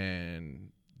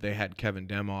 and they had Kevin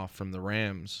Demoff from the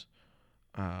Rams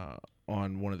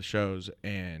on one of the shows,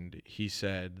 and he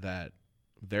said that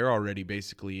they're already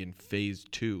basically in phase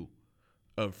 2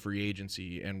 of free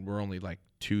agency, and we're only like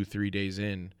 2-3 days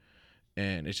in,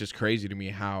 and it's just crazy to me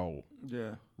how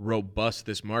robust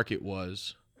this market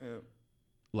was. Yeah.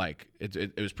 Like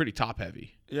it was pretty top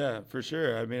heavy. Yeah, for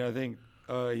sure. I mean, I think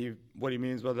what he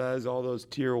means by that is all those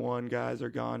tier 1 guys are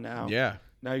gone now. Yeah.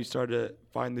 Now you start to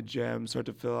find the gems, start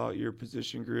to fill out your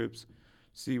position groups,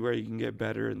 see where you can get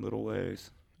better in little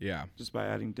ways. Yeah. Just by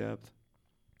adding depth.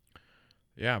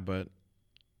 Yeah, but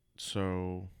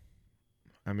so,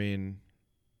 I mean,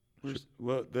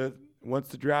 once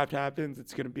the draft happens,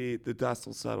 it's going to be the dust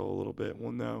will settle a little bit.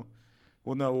 We'll know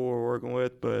what we're working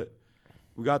with, but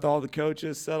we got all the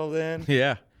coaches settled in.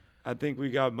 Yeah. I think we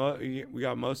got most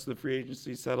of the free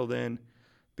agency settled in.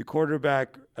 The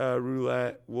quarterback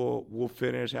roulette will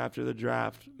finish after the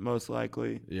draft, most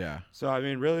likely. Yeah. So, I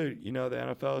mean, really, the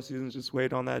NFL season's just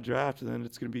wait on that draft, and then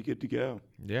it's going to be good to go.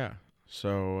 Yeah.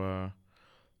 So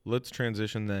let's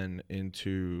transition then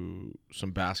into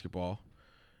some basketball.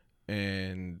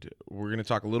 And we're going to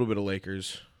talk a little bit of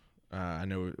Lakers. I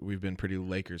know we've been pretty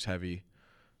Lakers heavy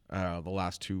the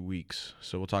last 2 weeks.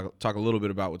 So we'll talk a little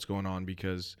bit about what's going on,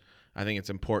 because I think it's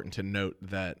important to note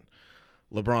that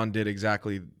LeBron did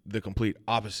exactly the complete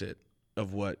opposite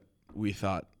of what we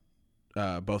thought,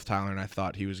 both Tyler and I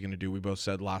thought he was going to do. We both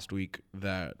said last week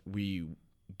that we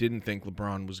didn't think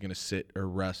LeBron was going to sit or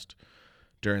rest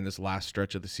during this last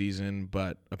stretch of the season,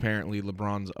 but apparently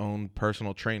LeBron's own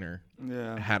personal trainer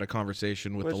had a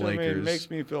conversation with the Lakers. I mean, it makes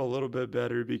me feel a little bit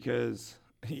better because,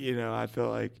 I feel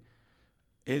like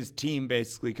his team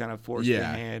basically kind of forced the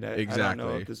hand. I don't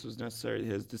know if this was necessarily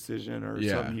his decision or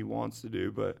something he wants to do,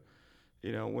 but,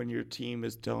 when your team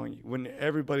is telling you, when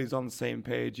everybody's on the same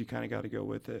page, you kind of got to go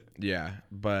with it. Yeah,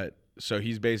 but so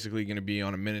he's basically going to be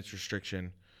on a minutes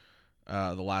restriction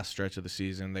the last stretch of the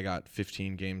season. They got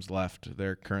 15 games left.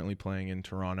 They're currently playing in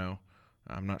Toronto.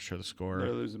 I'm not sure the score.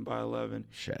 They're losing by 11.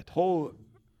 Shit. Oh,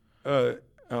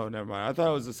 never mind. I thought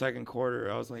it was the second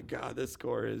quarter. I was like, God, this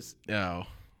score is. Oh.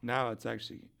 Now it's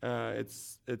actually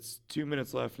it's 2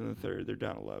 minutes left in the third. They're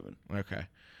down 11. Okay.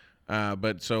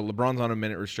 But so LeBron's on a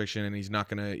minute restriction, and he's not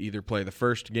going to either play the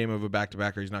first game of a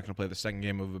back-to-back, or he's not going to play the second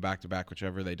game of a back-to-back,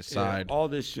 whichever they decide. Yeah, all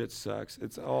this shit sucks.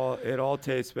 It all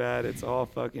tastes bad. It's all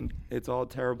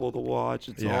terrible to watch.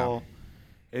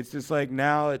 It's just like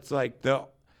now it's like the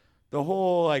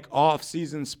whole like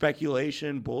off-season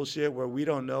speculation bullshit where we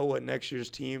don't know what next year's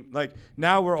team, like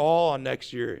now we're all on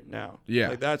next year now. Yeah.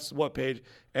 Like that's what page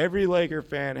every Laker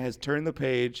fan has turned the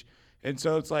page. And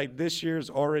so it's like this year's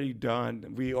already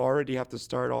done. We already have to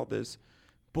start all this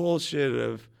bullshit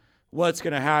of what's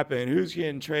going to happen, who's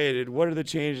getting traded, what are the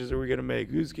changes that we're going to make,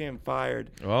 who's getting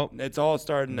fired. Well, it's all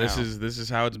starting now. This is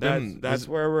how it's been. That's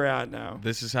where we're at now.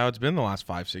 This is how it's been the last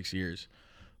 5-6 years.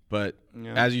 But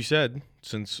as you said,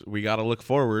 since we got to look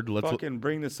forward, let's fucking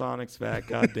bring the Sonics back,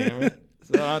 God damn it.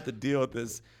 So I don't have to deal with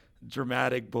this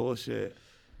dramatic bullshit.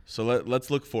 So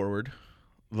let's look forward.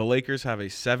 The Lakers have a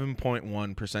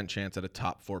 7.1% chance at a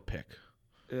top 4 pick.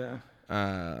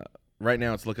 Yeah. right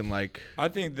now it's looking like I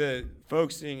think that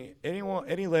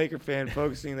any Laker fan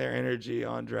focusing their energy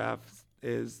on drafts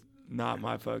is not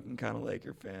my fucking kind of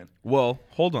Laker fan. well,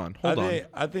 hold on.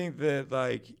 I think that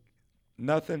like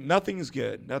nothing's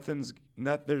good.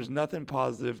 There's nothing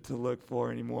positive to look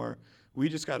for anymore. We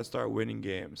just got to start winning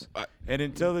games. And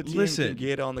until the team can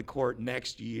get on the court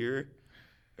next year,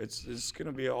 it's going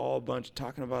to be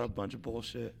talking about a bunch of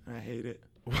bullshit. I hate it.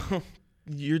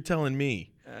 You're telling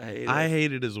me. I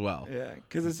hate it as well. Yeah,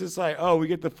 because it's just like, oh, we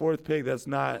get the 4th pick.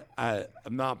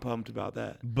 I'm not pumped about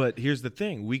that. But here's the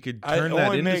thing. We could turn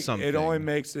that into something. It only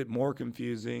makes it more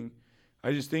confusing.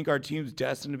 I just think our team's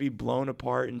destined to be blown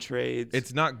apart in trades.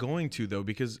 It's not going to, though,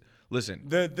 because, listen.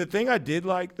 The thing I did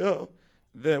like, though,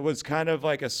 that was kind of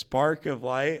like a spark of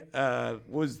light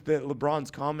was that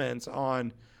LeBron's comments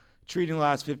on treating the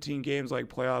last 15 games like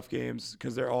playoff games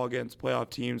because they're all against playoff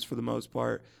teams for the most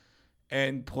part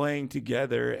and playing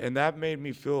together. And that made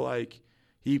me feel like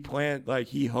he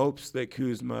hopes that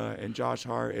Kuzma and Josh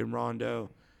Hart and Rondo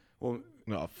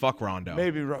No, fuck Rondo.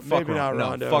 Maybe not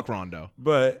Rondo. No, fuck Rondo.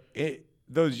 But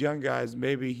those young guys,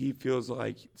 maybe he feels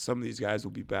like some of these guys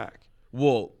will be back.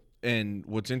 Well, and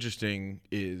what's interesting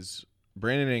is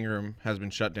Brandon Ingram has been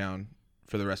shut down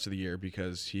for the rest of the year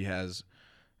because he has,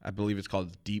 I believe it's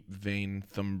called deep vein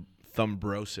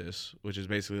thrombosis, which is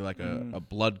basically like a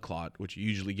blood clot, which you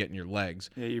usually get in your legs.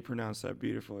 Yeah, you pronounced that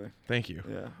beautifully. Thank you.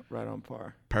 Yeah, right on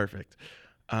par. Perfect.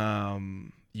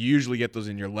 You usually get those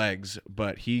in your legs,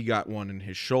 but he got one in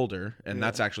his shoulder, and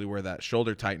that's actually where that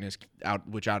shoulder tightness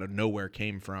which out of nowhere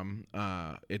came from.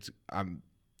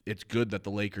 It's good that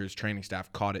the Lakers training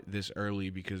staff caught it this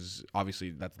early because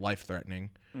obviously that's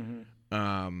life-threatening.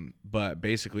 Mm-hmm. But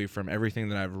basically from everything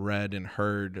that I've read and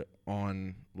heard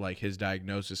on like his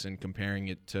diagnosis and comparing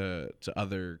it to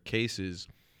other cases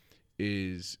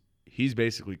is he's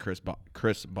basically Chris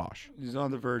Bosh. He's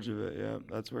on the verge of it, yeah.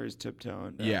 That's where he's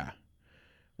tiptoeing. Yeah,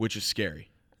 which is scary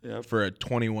Yep. for a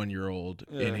 21-year-old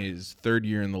in his 3rd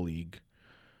year in the league.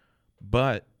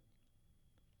 But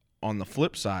on the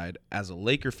flip side, as a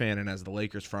Laker fan and as the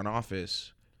Lakers front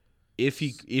office, if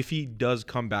he does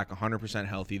come back 100%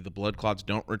 healthy, the blood clots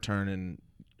don't return, and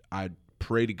I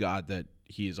pray to God that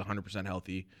he is 100%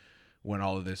 healthy when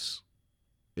all of this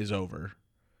is over.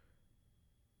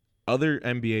 Other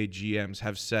NBA GMs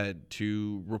have said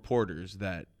to reporters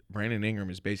that Brandon Ingram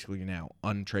is basically now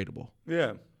untradeable.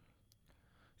 Yeah.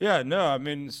 Yeah, no, I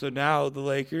mean, so now the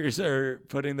Lakers are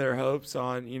putting their hopes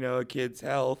on, a kid's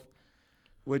health.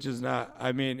 Which is not,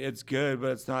 I mean, it's good,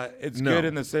 but it's not, good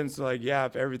in the sense of like, yeah,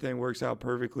 if everything works out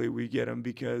perfectly, we get him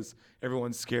because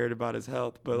everyone's scared about his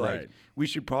health. But like, we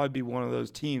should probably be one of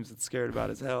those teams that's scared about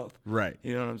his health. Right.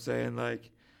 You know what I'm saying? Like,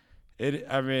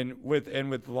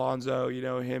 with Lonzo,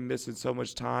 him missing so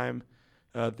much time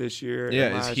this year.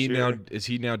 Yeah, is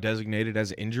he now designated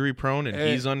as injury prone and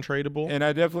he's untradeable? And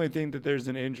I definitely think that there's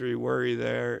an injury worry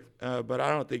there, but I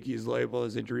don't think he's labeled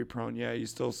as injury prone yet. He's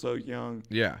still so young.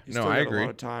 Yeah, he's no, still I got agree. A lot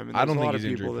of time, and I don't there's think a lot he's of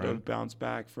people injury that prone. have bounced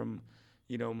back from,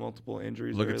 multiple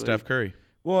injuries. Look at Steph Curry.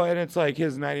 Well, and it's like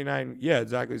his 99. Yeah,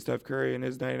 exactly. Steph Curry and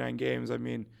his 99 games. I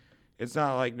mean, it's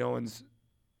not like no one's.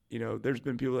 There's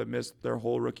been people that missed their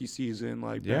whole rookie season,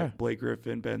 like Blake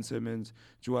Griffin, Ben Simmons,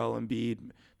 Joel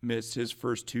Embiid missed his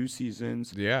first 2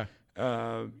 seasons. Yeah.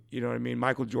 You know what I mean?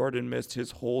 Michael Jordan missed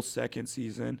his whole 2nd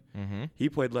season. Mm-hmm. He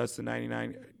played less than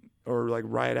 99 or like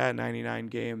right at 99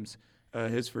 games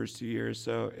his first 2 years.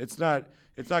 So it's not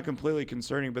completely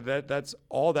concerning, but that's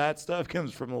all that stuff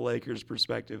comes from the Lakers'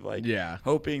 perspective. Like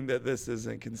hoping that this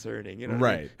isn't concerning. You know what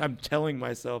I mean? I'm telling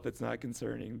myself it's not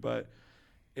concerning, but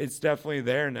it's definitely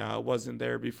there now. It wasn't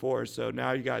there before. So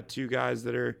now you got 2 guys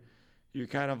that you're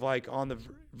kind of like on the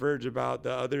verge about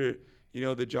the other,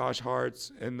 the Josh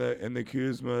Harts and the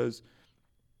Kuzmas.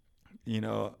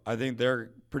 I think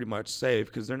they're pretty much safe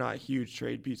because they're not huge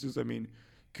trade pieces. I mean,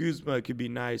 Kuzma could be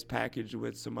nice packaged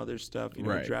with some other stuff,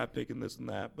 draft pick and this and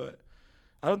that. But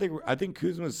I think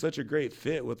Kuzma is such a great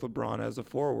fit with LeBron as a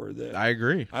forward that I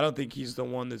agree. I don't think he's the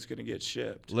one that's going to get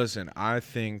shipped. Listen, I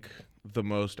think the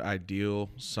most ideal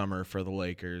summer for the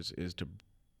Lakers is to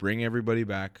bring everybody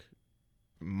back,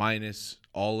 minus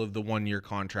all of the 1-year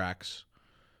contracts,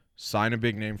 sign a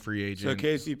big name free agent. So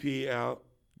KCP out.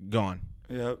 Gone.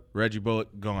 Yep. Reggie Bullock,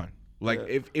 gone. Like,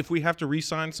 if we have to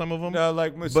re-sign some of them. No,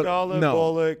 like Muscala,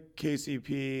 Bullock,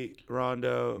 KCP,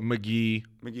 Rondo. McGee,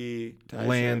 Tyson.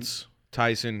 Lance,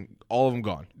 Tyson, all of them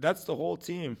gone. That's the whole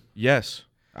team. Yes,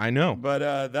 I know.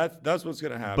 But that's what's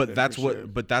going to happen.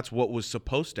 But that's what was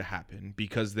supposed to happen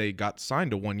because they got signed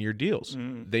to 1-year deals.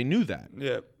 Mm-hmm. They knew that.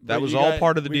 Yeah. That was all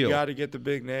part of the deal. We got to get the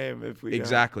big name if we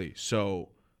Exactly. So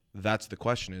that's the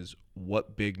question is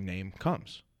what big name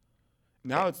comes?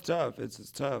 Now it's tough.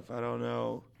 It's tough. I don't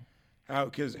know how,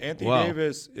 because Anthony Well-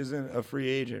 Davis isn't a free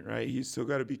agent, right? He's still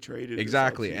got to be traded. this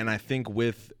Exactly. offseason. And I think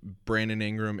with Brandon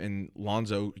Ingram and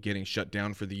Lonzo getting shut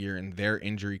down for the year and their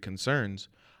injury concerns,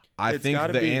 I It's think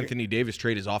gotta the be- Anthony Davis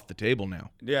trade is off the table now.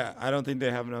 Yeah, I don't think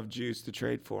they have enough juice to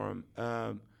trade for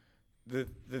him.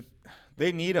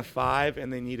 They need a 5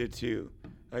 and they need a 2.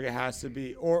 Like it has to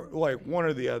be, or like one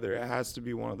or the other. It has to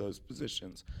be one of those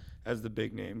positions as the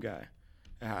big name guy.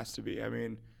 It has to be. I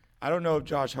mean, I don't know if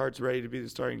Josh Hart's ready to be the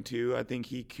starting 2. I think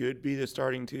he could be the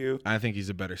starting 2, I think he's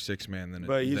a better 6-man than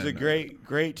but he's than, a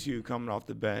great 2 coming off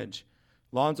the bench.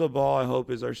 Lonzo Ball, I hope,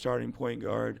 is our starting point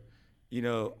guard. You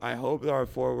know, I hope our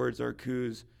forwards are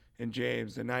Kuz and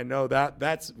James, and I know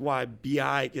that's why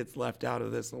BI gets left out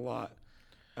of this a lot,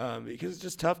 because it's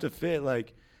just tough to fit.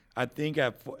 Like, I think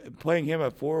playing him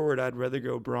at forward, I'd rather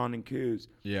go Braun and Kuz.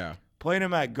 Yeah. Playing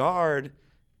him at guard,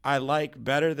 I like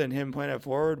better than him playing at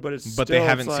forward, but But they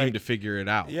haven't seemed to figure it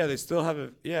out. Yeah, they still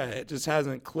haven't. Yeah, it just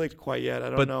hasn't clicked quite yet.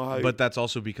 I don't know how. But that's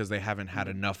also because they haven't had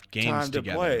enough games time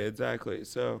together. to play exactly.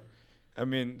 So, I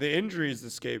mean, the injury is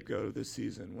the scapegoat of this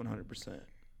season, 100%.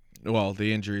 Well,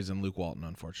 the injuries in Luke Walton,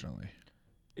 unfortunately.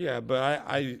 Yeah, but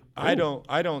I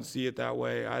don't see it that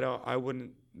way. I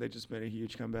wouldn't. They just made a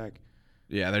huge comeback.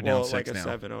 Yeah, they're down Well, 6 like a now.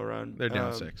 7-0 run. They're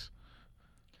down 6.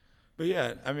 But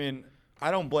yeah, I mean, I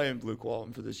don't blame Luke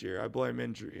Walton for this year. I blame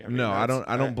injury. I mean, No, I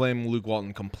that's- don't blame Luke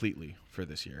Walton completely for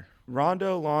this year.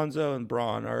 Rondo, Lonzo, and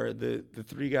Braun are the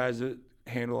 3 guys that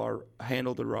handle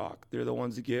the rock. They're the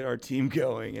ones that get our team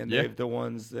going, and Yeah. they're the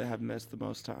ones that have missed the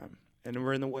most time. And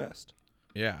we're in the West.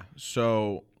 Yeah.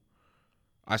 So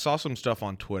I saw some stuff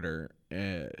on Twitter,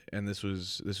 and this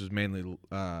was mainly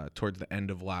towards the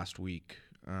end of last week,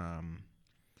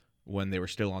 when they were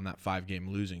still on that 5-game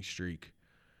losing streak,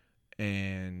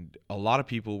 and a lot of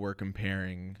people were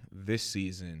comparing this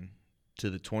season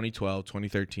to the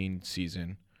 2012-2013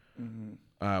 season,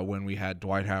 when we had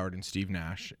Dwight Howard and Steve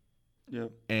Nash,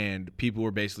 Yep. and people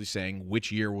were basically saying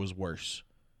which year was worse,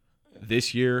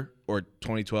 this year or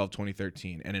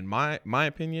 2012-2013. And in my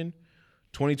opinion,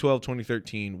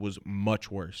 2012-2013 was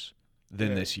much worse than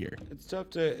Yeah. this year. It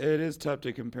is tough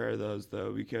to compare those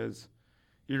though, because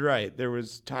you're right. There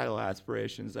was title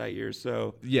aspirations that year.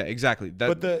 So, Yeah, exactly.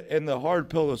 but the hard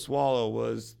pill to swallow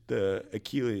was the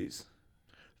Achilles.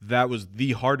 That was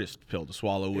the hardest pill to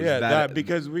swallow. Was Yeah, that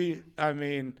because we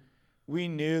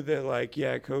knew that, like,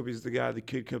 yeah, Kobe's the guy that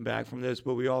could come back from this,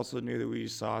 but we also knew that we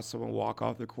saw someone walk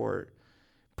off the court,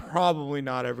 probably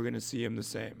not ever going to see him the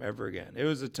same ever again. It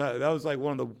was that was like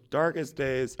one of the darkest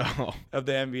days Oh, of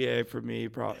the NBA for me,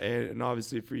 and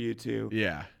obviously for you too.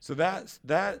 yeah. So that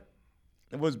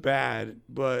was bad,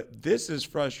 but this is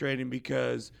frustrating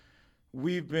because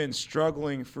we've been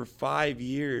struggling for 5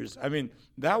 years. I mean,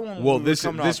 that one Well, we were this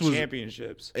coming was off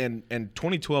championships. And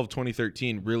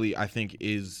 2012-2013 really, I think,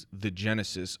 is the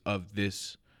genesis of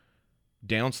this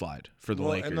downslide for the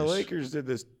Lakers. And the Lakers did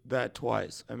that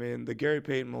twice. I mean, the Gary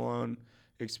Payton Malone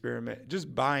experiment, just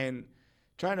trying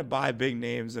to buy big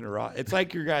names in a row. It's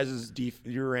like your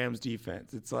Rams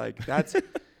defense. It's like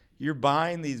you're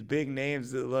buying these big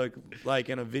names that look like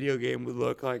in a video game would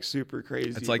look like super crazy.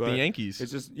 It's like the but Yankees.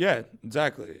 It's just, yeah,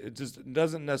 exactly. It just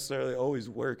doesn't necessarily always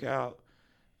work out.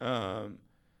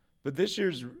 But this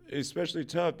year's especially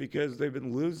tough because they've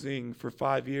been losing for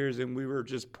 5 years, and we were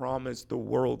just promised the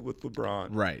world with LeBron.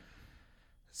 Right.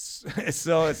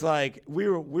 So it's like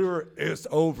it's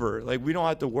over. Like, we don't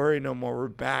have to worry no more. We're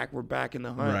back in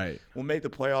the hunt. Right. We'll make the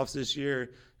playoffs this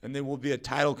year, and then we'll be a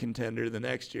title contender the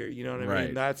next year. You know what I Right.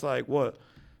 mean? That's like what.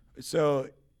 So,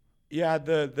 yeah,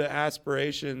 the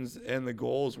aspirations and the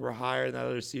goals were higher in that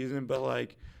other season, but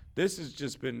like this has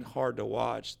just been hard to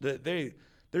watch.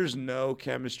 There's no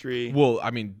chemistry. Well, I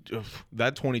mean,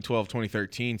 that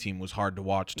 2012-2013 team was hard to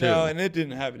watch too. No, and it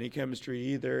didn't have any chemistry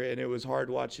either, and it was hard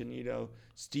watching,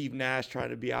 Steve Nash trying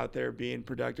to be out there being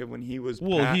productive when he was.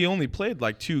 Well, he only played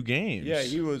like 2 games. Yeah,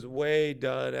 he was way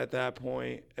done at that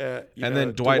point.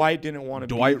 Then Dwight didn't want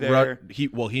to be there.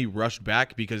 He rushed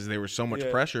back because there was so much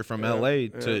pressure from LA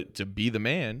to be the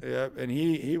man. Yeah, and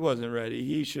he wasn't ready.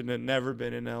 He should have never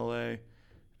been in LA.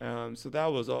 So that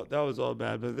was all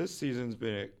bad. But this season's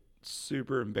been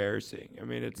super embarrassing. I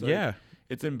mean,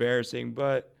 it's embarrassing,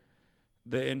 but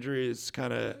the injuries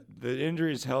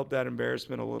helped that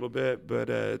embarrassment a little bit, but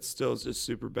it's still just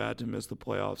super bad to miss the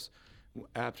playoffs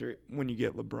when you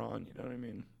get LeBron. You know what I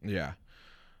mean? Yeah,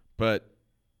 but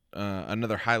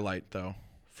another highlight though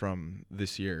from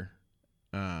this year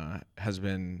has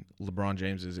been LeBron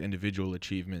James's individual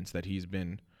achievements that he's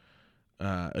been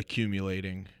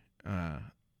accumulating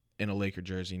in a Laker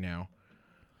jersey now.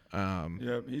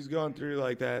 Yep, he's going through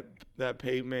like that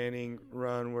Peyton Manning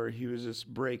run where he was just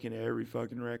breaking every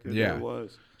fucking record there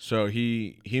was. So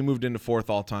he moved into 4th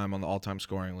all-time on the all-time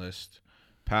scoring list,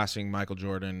 passing Michael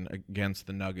Jordan against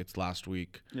the Nuggets last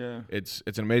week. Yeah. It's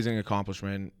an amazing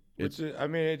accomplishment. It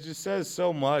just says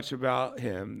so much about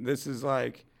him. This is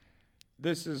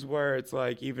where it's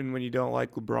like, even when you don't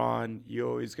like LeBron, you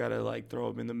always got to like throw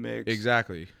him in the mix.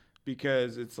 Exactly.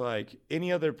 Because it's like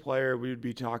any other player, we would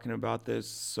be talking about this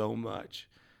so much.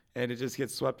 And it just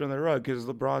gets swept under the rug because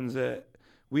LeBron's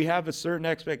we have a certain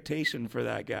expectation for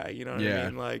that guy. You know what I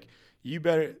mean? Like, you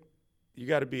got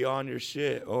to be on your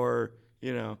shit, or,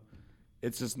 you know,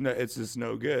 it's just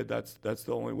no good. That's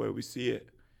the only way we see it.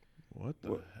 What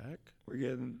the heck? We're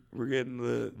getting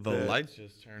the lights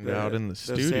just turned out in the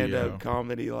studio. The stand-up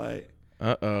comedy light.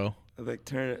 Uh-oh. Like,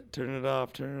 turn it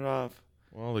off.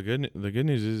 Well, the good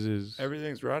news is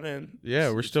everything's running.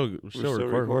 Yeah, we're still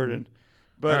recording.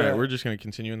 But all right, we're just gonna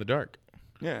continue in the dark.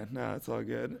 Yeah, no, it's all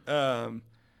good. But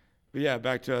yeah,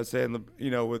 back to us saying,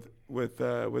 you know,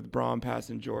 with Bron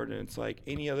passing Jordan, it's like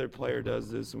any other player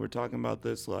does this, and we're talking about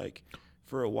this like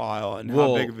for a while and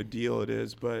how big of a deal it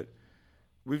is. But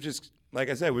we've just, like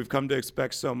I said, we've come to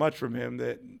expect so much from him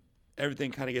that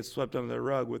everything kind of gets swept under the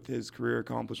rug with his career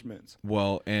accomplishments.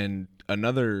 Well, and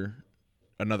another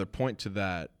point to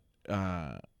that,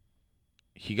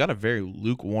 he got a very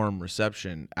lukewarm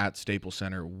reception at Staples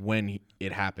Center when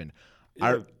it happened.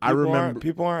 Yeah, I remember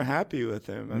people aren't happy with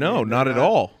him. I mean, not at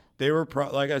all. They were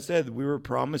like I said, we were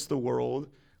promised the world.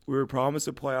 We were promised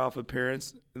a playoff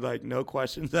appearance, like no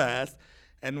questions asked,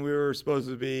 and we were supposed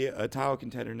to be a title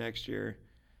contender next year,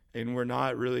 and we're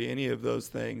not really any of those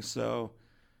things. So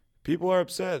people are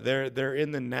upset. They're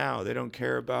in the now. They don't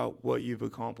care about what you've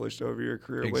accomplished over your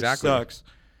career, which sucks.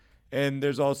 And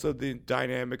there's also the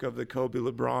dynamic of the Kobe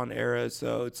LeBron era.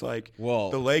 So it's like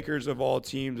the Lakers of all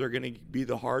teams are going to be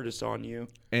the hardest on you.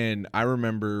 And I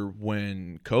remember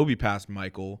when Kobe passed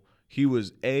Michael, he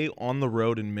was A, on the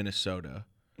road in Minnesota,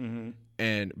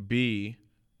 and B,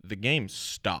 the game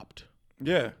stopped.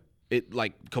 Yeah. It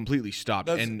like completely stopped,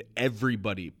 and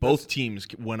everybody, both teams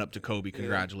went up to Kobe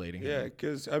congratulating him. Yeah,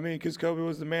 because Kobe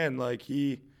was the man. Like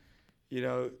he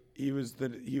was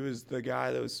the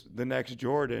guy that was the next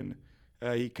Jordan.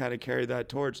 He kind of carried that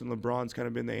torch, and LeBron's kind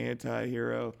of been the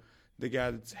anti-hero, the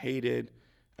guy that's hated.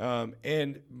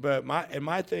 But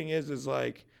my thing is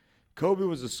like, Kobe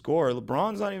was a scorer.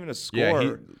 LeBron's not even a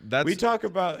scorer. We talk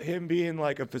about him being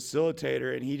like a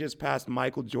facilitator, and he just passed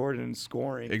Michael Jordan in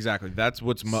scoring. Exactly. That's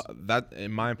that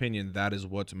in my opinion, that is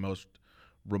what's most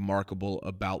remarkable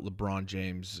about LeBron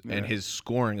James and his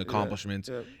scoring accomplishments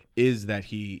is that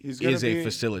he is a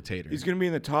facilitator. He's going to be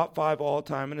in the top 5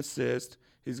 all-time in assists.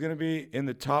 He's going to be in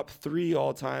the top 3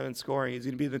 all-time in scoring. He's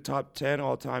going to be in the top 10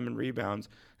 all-time in rebounds.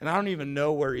 And I don't even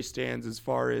know where he stands as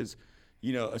far as,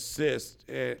 you know, assists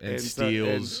and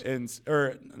steals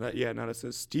not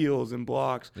assists, steals and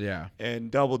blocks,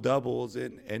 and double doubles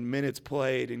and minutes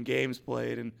played and games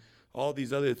played and all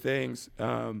these other things.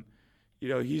 You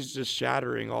know, he's just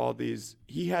shattering all these.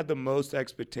 He had the most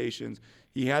expectations.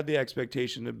 He had the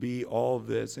expectation to be all of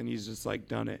this, and he's just like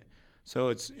done it. So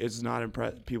it's not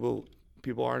impressed. People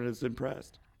aren't as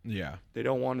impressed. Yeah, they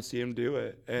don't want to see him do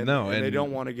it, and they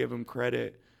don't want to give him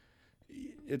credit.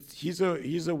 He's a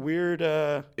weird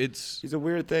he's a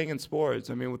weird thing in sports.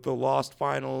 I mean, with the lost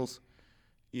finals,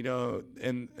 you know,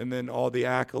 and then all the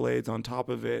accolades on top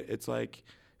of it, it's like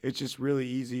it's just really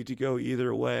easy to go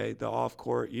either way. The off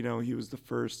court, you know, he was the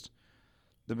first.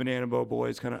 The Banana Boat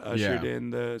Boys kind of ushered in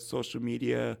the social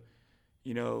media,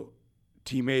 you know,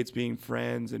 teammates being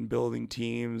friends and building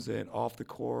teams and off the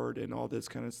court and all this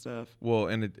kind of stuff. Well,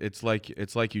 and it's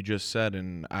like you just said,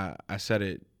 and I said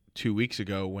it 2 weeks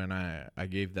ago when I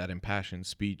gave that impassioned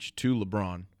speech to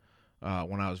LeBron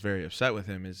when I was very upset with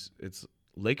him. It's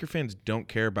Laker fans don't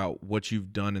care about what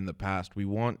you've done in the past.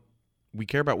 We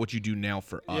care about what you do now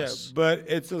for us. Yeah, but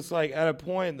it's just like at a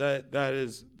point that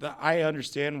I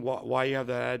understand why you have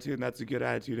that attitude, and that's a good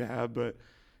attitude to have. But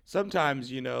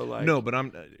sometimes, you know, like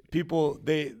people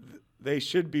they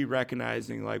should be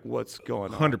recognizing like what's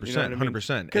going on. 100%,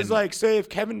 100%. Because like, say if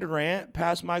Kevin Durant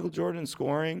passed Michael Jordan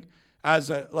scoring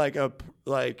as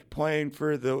playing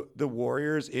for the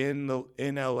Warriors in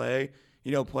LA.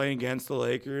 You know, playing against the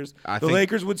Lakers, the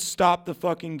Lakers would stop the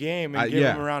fucking game and give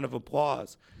him a round of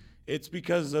applause. It's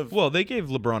because of they gave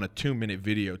LeBron a 2-minute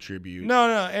video tribute.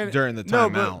 During the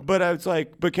timeout. But it's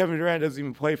like, but Kevin Durant doesn't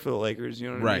even play for the Lakers.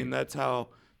 You know what I mean? That's how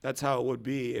it would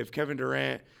be if Kevin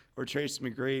Durant or Tracy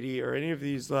McGrady or any of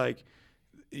these, like,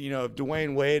 you know, if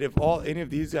Dwayne Wade, if any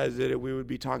of these guys did it, we would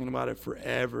be talking about it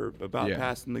forever about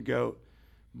passing the GOAT.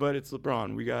 but it's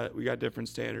LeBron. We got different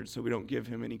standards, so we don't give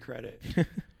him any credit,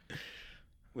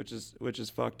 which is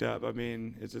fucked up. I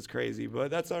mean, it's just crazy,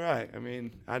 but that's all right. I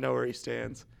mean, I know where he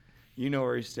stands. You know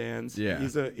where he stands. Yeah.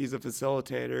 He's a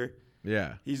facilitator.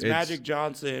 Yeah. He's Magic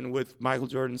Johnson with Michael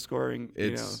Jordan scoring.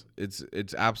 It's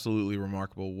absolutely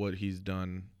remarkable what he's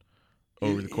done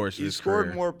over the course of his career. He scored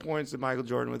career. more points than Michael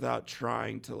Jordan without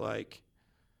trying to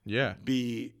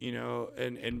be,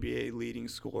 an NBA leading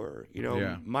scorer.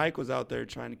 Mike was out there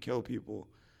trying to kill people.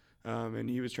 And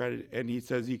he was and he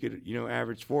says he could,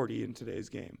 average 40 in today's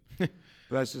game. But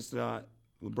that's just not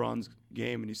LeBron's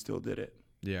game, and he still did it.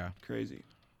 Yeah. Crazy.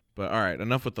 But all right,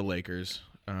 enough with the Lakers.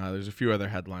 There's a few other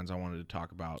headlines I wanted to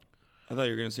talk about. I thought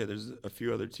you were going to say there's a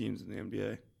few other teams in the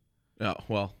NBA. Oh,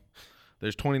 well,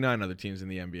 there's 29 other teams in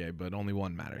the NBA, but only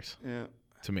one matters. Yeah.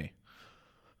 To me.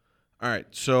 All right,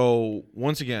 so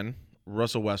once again,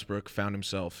 Russell Westbrook found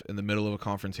himself in the middle of a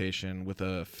confrontation with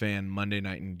a fan Monday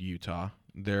night in Utah.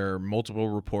 There are multiple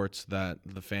reports that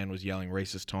the fan was yelling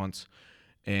racist taunts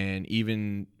and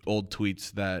even old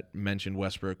tweets that mentioned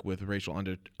Westbrook with racial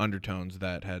undertones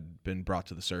that had been brought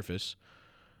to the surface.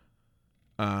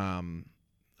 Former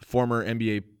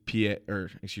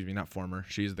NBA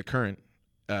she's the current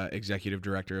executive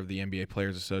director of the NBA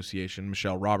Players Association,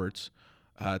 Michelle Roberts,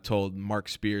 told Mark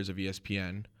Spears of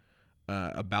ESPN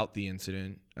about the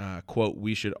incident, quote,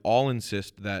 "We should all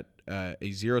insist that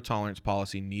a zero-tolerance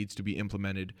policy needs to be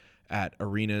implemented at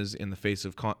arenas in the face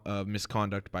of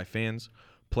misconduct by fans.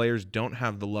 Players don't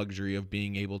have the luxury of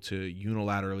being able to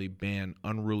unilaterally ban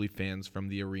unruly fans from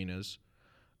the arenas,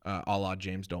 a la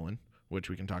James Dolan," which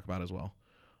we can talk about as well.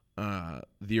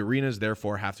 The arenas,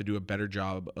 therefore, have to do a better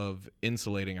job of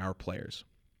insulating our players.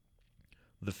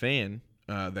 The fan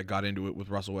that got into it with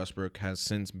Russell Westbrook has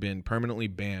since been permanently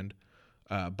banned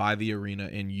by the arena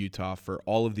in Utah for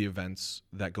all of the events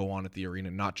that go on at the arena,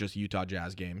 not just Utah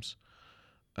Jazz games.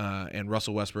 And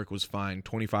Russell Westbrook was fined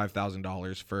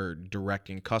 $25,000 for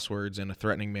directing cuss words in a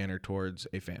threatening manner towards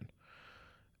a fan.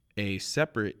 A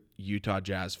separate Utah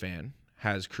Jazz fan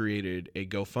has created a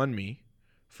GoFundMe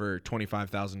for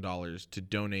 $25,000 to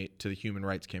donate to the Human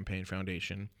Rights Campaign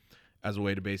Foundation as a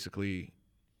way to basically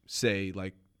say,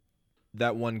 like,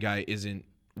 that one guy isn't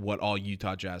what all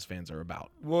Utah Jazz fans are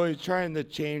about. Well, he's trying to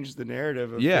change the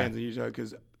narrative of fans in Utah,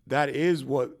 because that is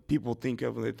what people think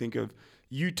of when they think of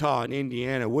Utah and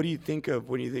Indiana. What do you think of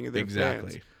when you think of their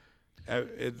fans?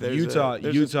 There's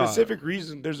a specific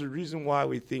reason. There's a reason why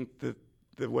we think the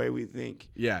way we think.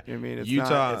 Yeah. You know what I mean?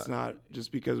 It's not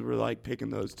just because we're like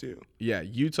picking those two. Yeah,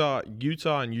 Utah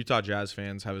and Utah Jazz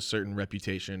fans have a certain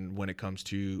reputation when it comes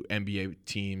to NBA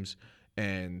teams,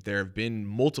 and there have been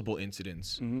multiple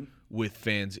incidents with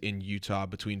fans in Utah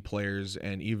between players,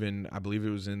 and even I believe it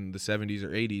was in the 70s or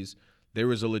 80s, there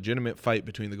was a legitimate fight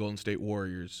between the Golden State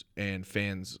Warriors and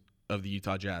fans of the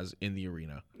Utah Jazz in the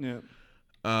arena. Yeah.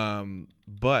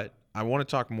 But I want to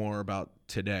talk more about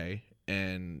today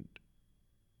and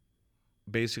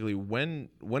basically when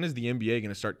is the NBA going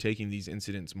to start taking these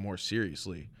incidents more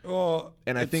seriously? Well,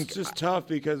 and I think it's just tough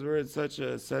because we're in such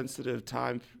a sensitive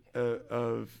time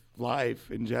of life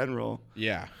in general.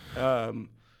 Yeah.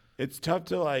 It's tough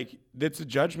to it's a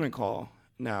judgment call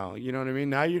now. You know what I mean?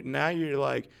 Now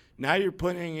you're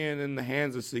putting it in the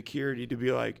hands of security to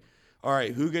be like, all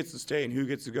right, who gets to stay and who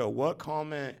gets to go? What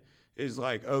comment is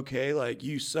okay,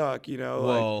 you suck,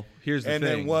 Well, here's the thing. And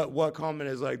then what comment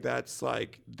is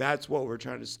that's what we're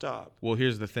trying to stop. Well,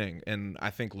 here's the thing, and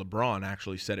I think LeBron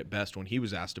actually said it best when he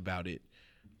was asked about it.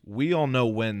 We all know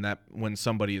when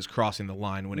somebody is crossing the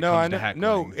line when it comes to heckling.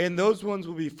 No, and those ones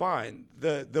will be fine.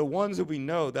 The ones that we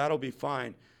know, that'll be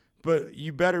fine. But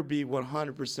you better be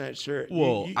 100% sure.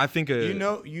 Well, I think you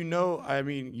know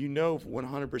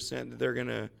 100%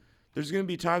 that there's gonna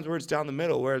be times where it's down the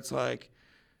middle where it's like,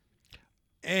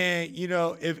 and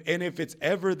if it's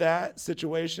ever that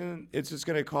situation, it's just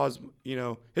gonna cause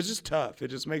it's just tough. It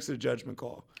just makes it a judgment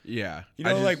call. Yeah.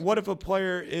 What if a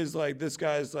player is this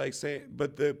guy's saying,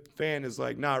 but the fan is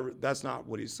nah, that's not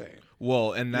what he's saying.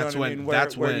 Well, and that's when where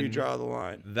do you draw the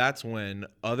line? That's when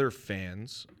other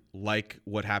fans, like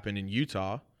what happened in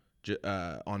Utah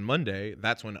on Monday,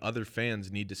 that's when other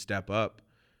fans need to step up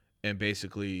and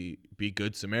basically be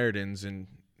good Samaritans, and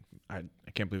I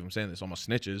can't believe I'm saying this, almost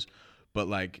snitches, but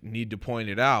need to point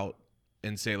it out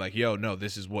and say yo, no,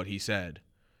 this is what he said.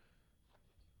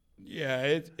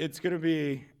 Yeah, it's gonna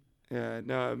be. Yeah,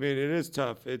 no, I mean it is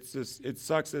tough. It's just it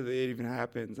sucks that it even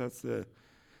happens. That's the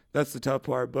tough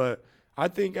part. But I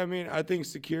think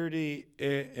security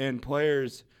and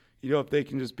players, if they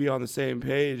can just be on the same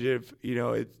page, if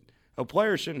a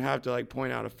player shouldn't have to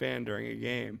point out a fan during a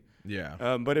game.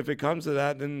 Yeah. But if it comes to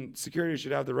that, then security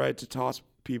should have the right to toss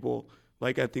people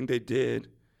like I think they did.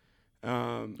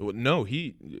 Well, no,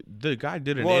 the guy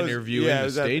did an interview in the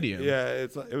stadium.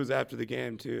 It was after the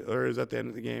game too, or it was at the end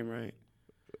of the game, right?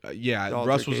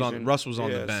 Russ was on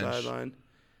the bench. Sideline.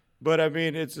 But I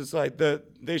mean, it's just like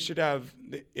they should have.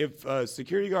 If a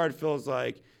security guard feels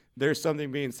like there's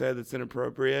something being said that's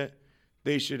inappropriate,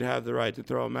 they should have the right to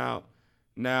throw him out.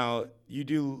 Now you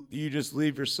just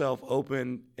leave yourself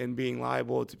open and being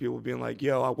liable to people being like,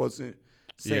 "Yo, I wasn't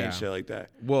saying shit like that."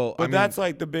 Well, but that's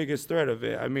like the biggest threat of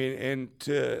it. I mean, and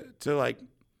to like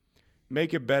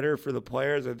make it better for the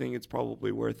players, I think it's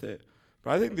probably worth it.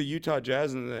 But I think the Utah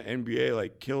Jazz and the NBA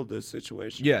like killed this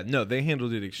situation. Yeah, no, they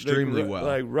handled it extremely well.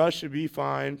 Like Russ should be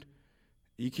fined.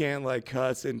 You can't like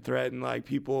cuss and threaten like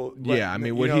people. Yeah, I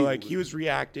mean, he was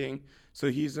reacting, so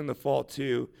he's in the fault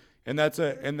too. And he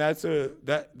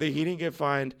didn't get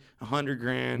fined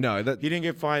 $100,000. No, he didn't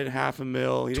get fined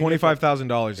 $500,000.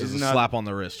 $25,000 is a slap on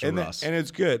the wrist for Russ. And it's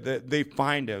good that they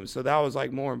fined him. So that was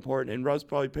like more important. And Russ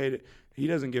probably paid it. He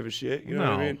doesn't give a shit. You know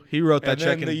what I mean? He wrote that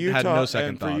check and had no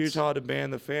second thoughts. And for Utah to ban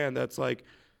the fan, that's like,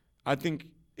 I think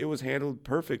it was handled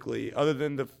perfectly. Other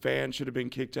than the fan should have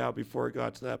been kicked out before it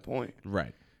got to that point.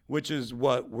 Right. Which is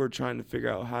what we're trying to figure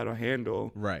out how to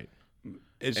handle. Right.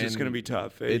 It's just going to be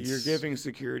tough. You're giving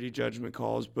security judgment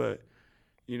calls, but,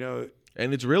 you know.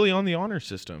 And it's really on the honor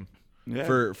system. Yeah.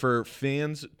 For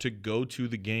fans to go to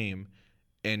the game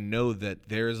and know that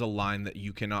there is a line that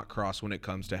you cannot cross when it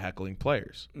comes to heckling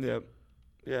players. Yep.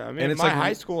 Yeah, I mean, my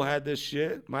high school had this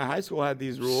shit. My high school had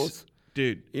these rules.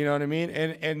 Dude. You know what I mean?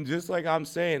 And just like I'm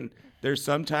saying, there's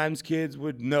sometimes kids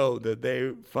would know that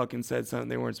they fucking said something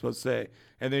they weren't supposed to say.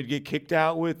 And they'd get kicked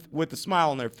out with a smile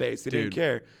on their face. They didn't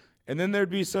care. And then there'd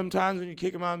be some times when you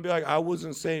kick them out and be like, I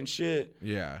wasn't saying shit.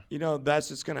 Yeah. You know, that's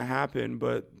just going to happen.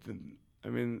 But, I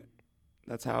mean,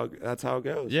 that's how it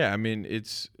goes. Yeah, I mean,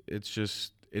 it's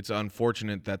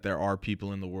unfortunate that there are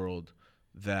people in the world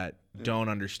that don't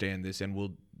understand this and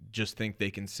will just think they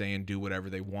can say and do whatever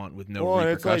they want with no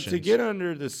repercussions. It's like to get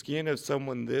under the skin of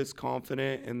someone this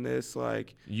confident and this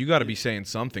like you got to be saying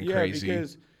something crazy.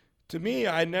 Because to me,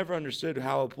 I never understood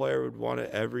how a player would want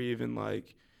to ever even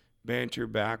like banter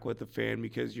back with a fan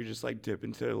because you're just like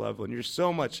dipping to their level and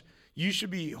you should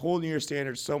be holding your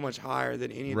standards so much higher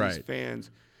than any of these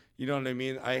fans. You know what I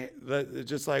mean?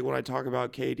 Just like when I talk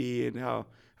about KD and how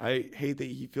I hate that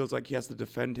he feels like he has to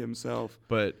defend himself.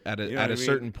 But at a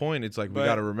certain point, it's like we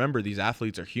got to remember these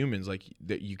athletes are humans. Like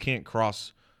that, you can't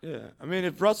cross. Yeah, I mean,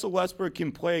 if Russell Westbrook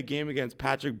can play a game against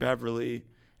Patrick Beverley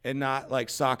and not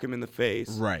like sock him in the face,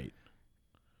 right?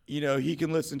 You know, he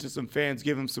can listen to some fans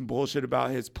give him some bullshit about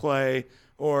his play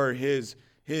or his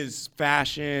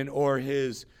fashion or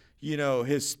his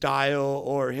style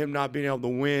or him not being able to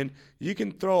win. You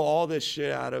can throw all this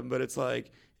shit at him, but it's like.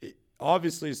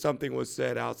 Obviously, something was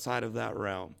said outside of that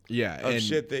realm. Yeah, of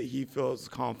shit that he feels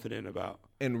confident about.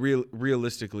 And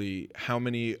realistically, how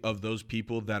many of those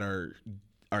people that are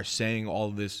saying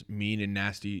all this mean and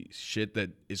nasty shit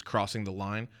that is crossing the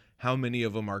line? How many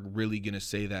of them are really going to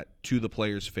say that to the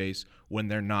player's face when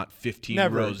they're not 15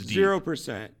 rows deep?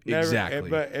 0%.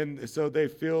 Exactly. And so they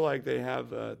feel like they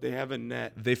have a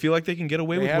net. They feel like they can get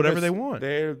away with whatever they want.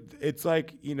 It's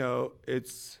like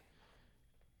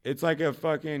It's like a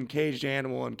fucking caged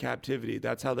animal in captivity.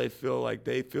 That's how they feel. Like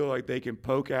they feel like they can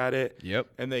poke at it. Yep.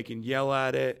 And they can yell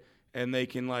at it, and they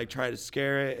can like try to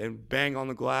scare it and bang on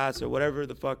the glass or whatever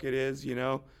the fuck it is, you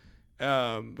know.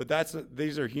 But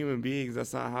these are human beings.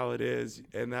 That's not how it is,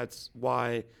 and that's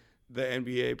why the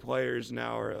NBA players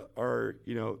now are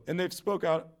and they've spoke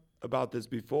out about this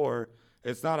before.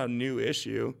 It's not a new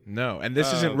issue. No, and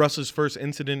this isn't Russ's first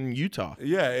incident in Utah.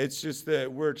 Yeah, it's just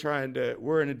that we're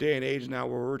in a day and age now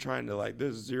where we're trying to like,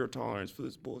 there's zero tolerance for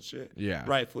this bullshit. Yeah.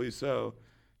 Rightfully so.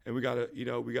 And we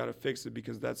gotta fix it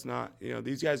because that's not,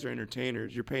 these guys are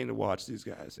entertainers. You're paying to watch these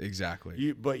guys.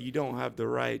 Exactly. But you don't have the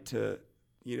right to,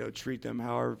 treat them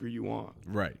however you want.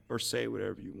 Right. Or say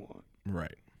whatever you want.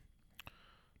 Right.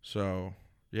 So,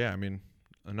 yeah, I mean,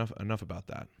 enough about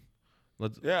that.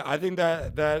 I think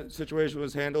that situation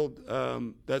was handled.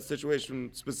 That situation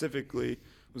specifically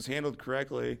was handled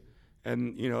correctly,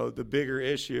 and the bigger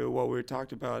issue, what we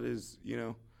talked about, is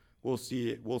we'll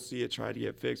see it try to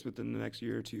get fixed within the next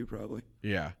year or two, probably.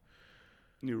 Yeah.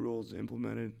 New rules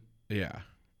implemented. Yeah.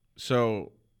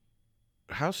 So,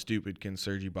 how stupid can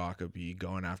Serge Ibaka be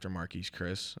going after Marquise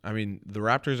Chris? I mean, the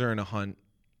Raptors are in a hunt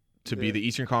to be the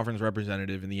Eastern Conference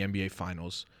representative in the NBA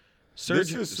Finals.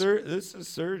 Serge, This is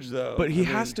Serge though. but he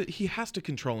has to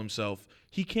control himself.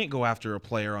 He can't go after a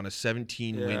player on a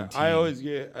 17 win team. I always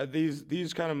get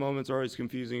these kind of moments are always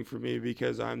confusing for me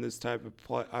because I'm this type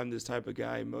of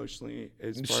guy emotionally.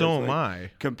 So am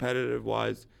I. Competitive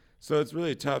wise, so it's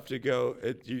really tough to go.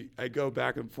 I go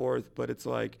back and forth, but it's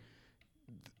like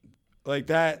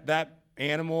that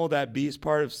animal, that beast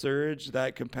part of Serge,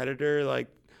 that competitor, like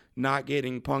not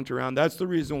getting punked around. That's the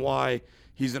reason why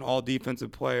he's an all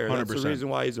defensive player. 100%. That's the reason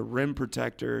why he's a rim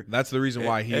protector. That's the reason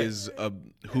why he is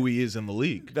who he is in the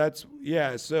league.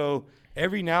 So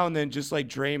every now and then, just like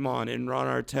Draymond and Ron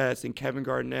Artest and Kevin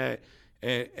Garnett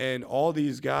and all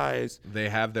these guys, they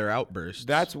have their outbursts.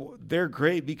 They're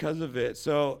great because of it.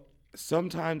 So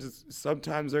sometimes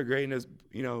their greatness,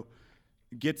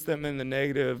 gets them in the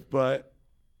negative, but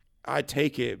I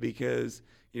take it because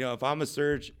if I'm a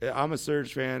Serge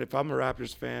fan, if I'm a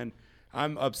Raptors fan,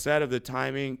 I'm upset of the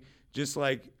timing, just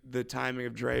like the timing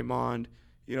of Draymond.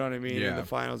 You know what I mean? Yeah. In the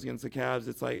finals against the Cavs,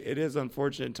 it's like it is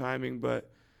unfortunate timing,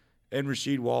 and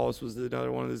Rasheed Wallace was another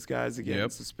one of those guys that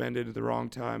get suspended at the wrong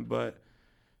time. But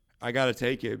I got to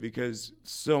take it because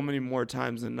so many more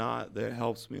times than not, that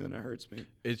helps me than it hurts me.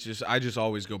 It's just I just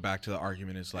always go back to the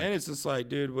argument. It's like, and it's just like,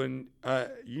 dude, when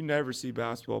you never see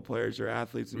basketball players or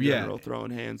athletes in general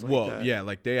throwing hands like that. Well, yeah,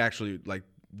 like they actually like.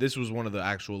 This was one of the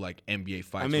actual like NBA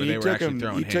fights where he they were actually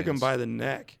throwing hands. He took him by the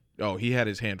neck. Oh, he had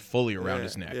his hand fully around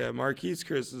his neck. Yeah, Marquise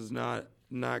Chris is not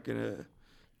gonna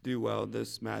do well in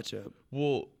this matchup.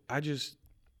 Well, I just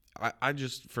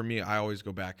for me, I always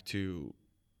go back to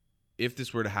if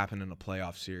this were to happen in a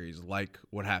playoff series, like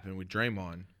what happened with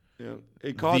Draymond. Yeah,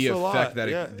 it costs a lot.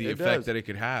 The effect that it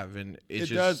could have, and it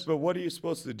does. But what are you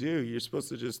supposed to do? You're supposed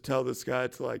to just tell this guy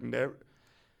to like never.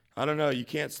 I don't know. You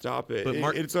can't stop it.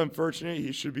 But It's unfortunate.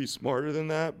 He should be smarter than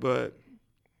that.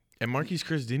 And Marquise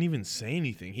Chris didn't even say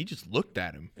anything. He just looked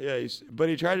at him. Yeah, but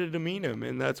he tried to demean him,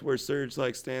 and that's where Serge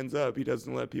stands up. He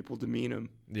doesn't let people demean him.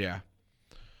 Yeah.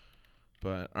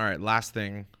 But all right, last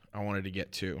thing I wanted to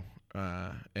get to,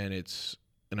 and it's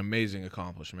an amazing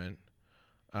accomplishment.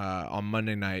 On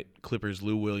Monday night, Clippers'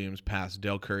 Lou Williams passed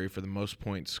Del Curry for the most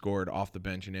points scored off the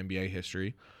bench in NBA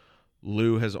history.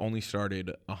 Lou has only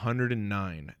started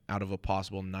 109 out of a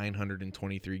possible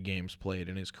 923 games played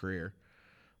in his career.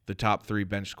 The top three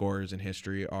bench scorers in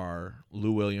history are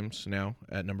Lou Williams now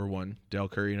at number 1, Del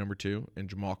Curry number 2, and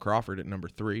Jamal Crawford at number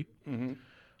 3. Mm-hmm.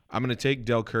 I'm going to take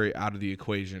Del Curry out of the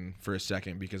equation for a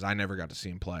second because I never got to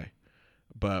see him play.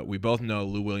 But we both know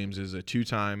Lou Williams is a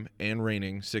 2-time and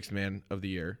reigning Sixth Man of the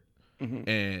Year,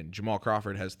 and Jamal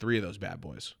Crawford has 3 of those bad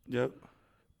boys. Yep.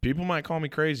 People might call me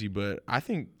crazy, but I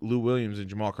think Lou Williams and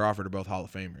Jamal Crawford are both Hall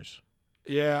of Famers.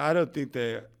 Yeah, I don't think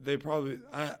they probably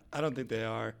I don't think they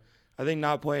are. I think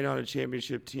not playing on a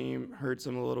championship team hurts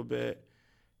them a little bit.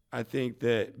 I think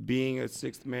that being a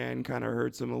sixth man kind of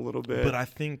hurts them a little bit. But I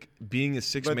think being a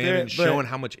sixth man and showing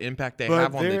how much impact they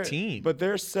have on the team. But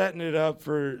they're setting it up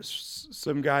for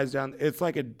some guys down. It's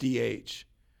like a DH.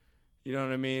 You know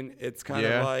what I mean? It's kind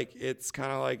of like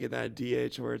in that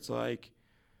DH where it's like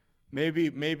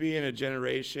maybe in a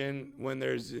generation when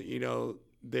there's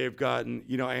they've gotten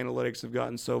analytics have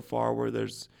gotten so far where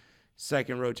there's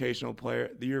second rotational player.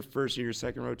 Your first and your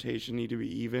second rotation need to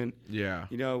be even. Yeah.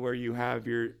 Where you have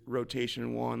your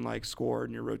rotation 1 like scorer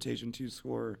and your rotation 2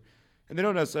 scorer. And they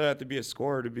don't necessarily have to be a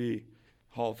scorer to be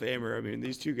Hall of Famer. I mean,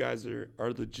 these two guys are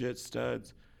legit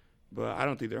studs, but I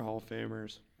don't think they're Hall of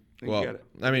Famers.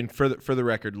 I mean, for the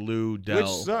record, Lou, Del. Which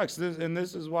sucks.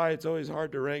 This is why it's always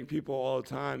hard to rank people all the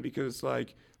time because it's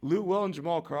like Lou Will and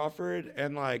Jamal Crawford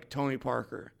and like Tony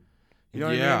Parker. You know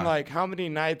what I mean? Like how many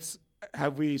nights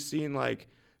have we seen like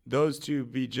those two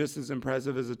be just as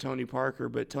impressive as a Tony Parker,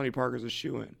 but Tony Parker's a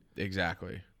shoo-in?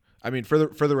 Exactly. I mean, for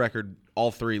the record,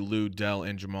 all 3, Lou, Del,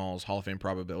 and Jamal's Hall of Fame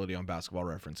probability on Basketball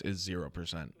Reference is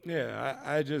 0%.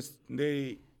 Yeah,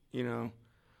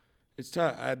 it's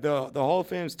tough. The Hall of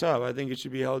Fame's tough. I think it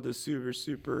should be held to super,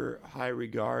 super high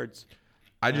regards.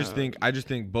 I just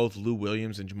think both Lou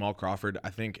Williams and Jamal Crawford,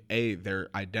 I think they're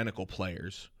identical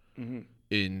players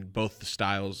in both the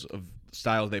styles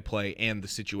they play and the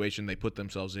situation they put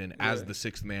themselves in as the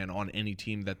sixth man on any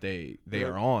team that they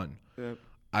are on. Yep.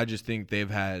 I just think they've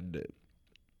had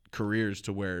careers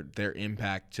to where their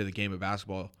impact to the game of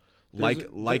basketball, like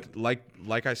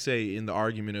I say in the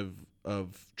argument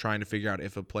of trying to figure out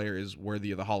if a player is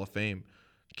worthy of the Hall of Fame,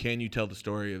 can you tell the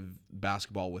story of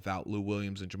basketball without Lou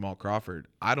Williams and Jamal Crawford?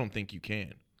 I don't think you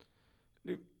can.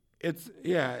 It's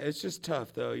just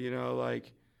tough though,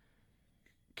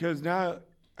 because now,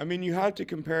 I mean, you have to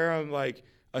compare them like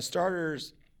a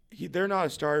starter's. They're not a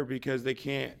starter because you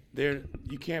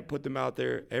can't put them out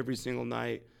there every single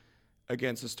night.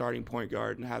 against a starting point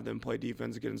guard and have them play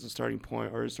defense against a starting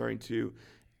point or a starting two,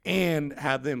 and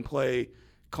have them play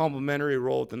complementary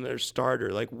role within their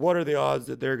starter. Like, what are the odds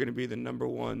that they're going to be the number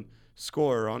one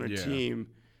scorer on a team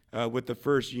with the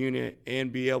first unit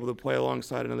and be able to play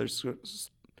alongside another?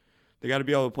 They got to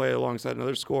be able to play alongside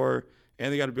another scorer,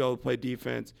 and they got to be able to play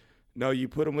defense. No, you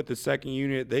put them with the second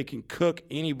unit, they can cook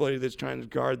anybody that's trying to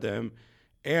guard them,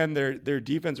 and their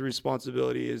defensive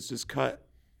responsibility is just cut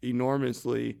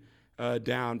enormously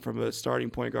down from a starting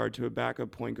point guard to a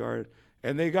backup point guard.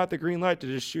 And they got the green light to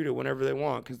just shoot it whenever they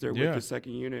want because they're with the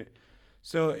second unit.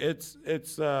 So it's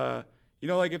like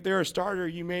if they're a starter,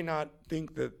 you may not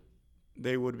think that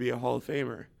they would be a Hall of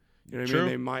Famer. You know what I mean?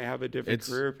 They might have a different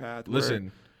career path.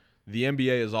 Listen, the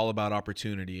NBA is all about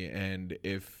opportunity, and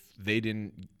if they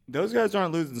didn't, those guys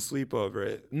aren't losing sleep over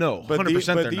it. No, 100% they're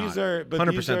not.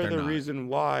 But these are the reason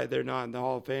why they're not in the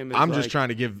Hall of Fame. I'm just trying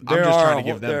to give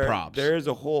them props. There is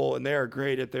a hole, and they are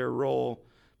great at their role,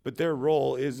 but their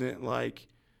role isn't like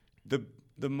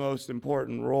the most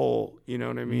important role. You know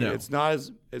what I mean? No. It's not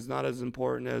as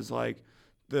important as like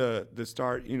the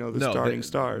starting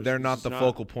stars. They're not the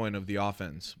focal point of the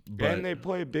offense. But and they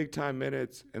play big time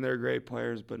minutes, and they're great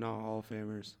players, but not Hall of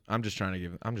Famers. I'm just trying to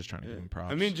give them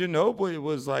props. I mean, Ginobili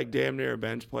was like damn near a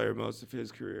bench player most of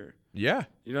his career. Yeah,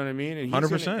 you know what I mean. And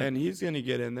 100%. And he's gonna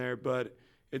get in there, but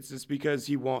it's just because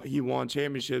he won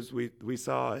championships. We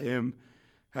saw him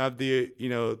have he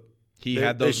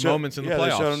had those moments in the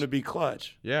playoffs. They showed him to be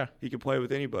clutch. Yeah, he could play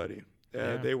with anybody.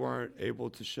 They weren't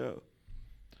able to show.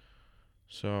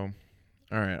 So,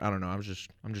 all right, I don't know. I'm just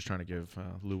trying to give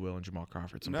Lou Will and Jamal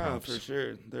Crawford some props. No, for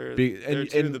sure. They're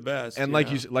two of the best. And like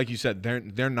you said,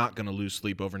 they're not going to lose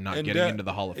sleep over not getting into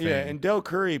the Hall of Fame. Yeah, and Del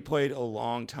Curry played a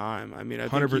long time. I mean, I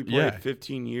think he played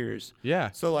 15 years.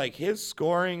 Yeah. So like his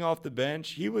scoring off the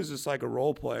bench, he was just like a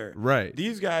role player. Right.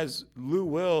 These guys, Lou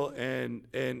Will and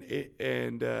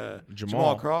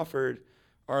Jamal Crawford,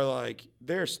 are like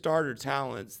they're starter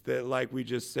talents that, like we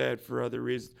just said, for other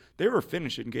reasons. They were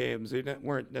finishing games. They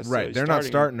weren't necessarily right. They're not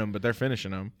starting them, but they're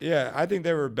finishing them. Yeah, I think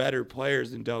they were better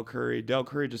players than Del Curry. Del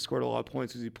Curry just scored a lot of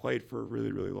points because he played for a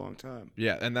really, really long time.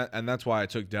 Yeah, and that's why I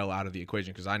took Del out of the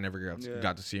equation because I never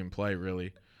got to see him play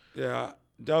really. Yeah,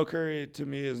 Del Curry to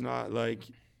me is not like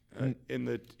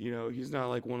he's not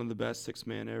like one of the best six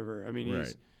man ever. I mean,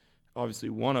 he's obviously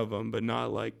one of them, but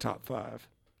not like top 5.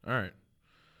 All right.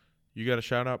 You got a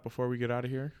shout out before we get out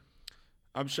of here?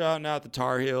 I'm shouting out the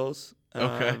Tar Heels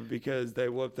okay. Because they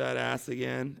whooped that ass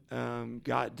again.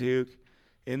 Got Duke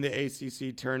in the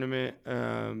ACC tournament.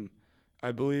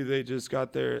 I believe they just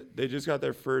got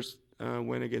their first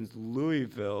win against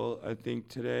Louisville. I think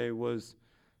today's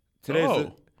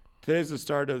the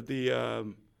start of the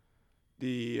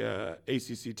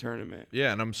ACC tournament.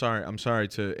 Yeah, and I'm sorry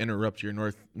to interrupt your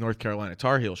North Carolina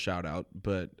Tar Heel shout out,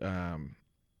 but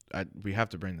we have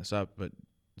to bring this up, but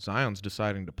Zion's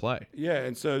deciding to play. Yeah,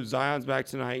 and so Zion's back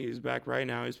tonight. He's back right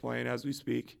now. He's playing as we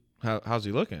speak. How's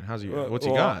he looking? What's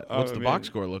he got? What's the box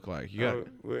score look like?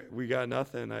 We got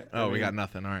nothing. We got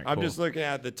nothing. All right, I'm just looking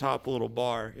at the top little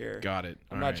bar here. Got it.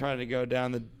 I'm not trying to go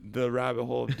down the rabbit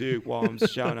hole of Duke while I'm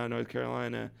shouting out North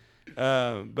Carolina.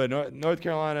 But North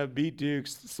Carolina beat Duke,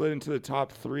 slid into the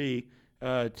top 3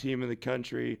 team in the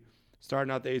country, starting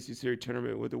out the ACC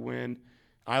tournament with a win.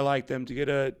 I like them to get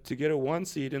a 1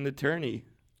 seed in the tourney.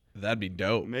 That'd be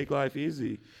dope. Make life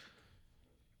easy.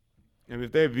 And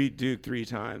if they beat Duke 3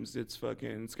 times, it's got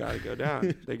to go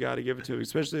down. They got to give it to them,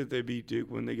 especially if they beat Duke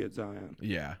when they get Zion.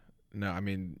 Yeah. No, I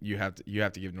mean, you have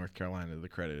to give North Carolina the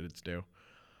credit it's due.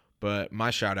 But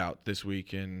my shout out this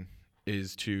weekend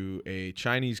is to a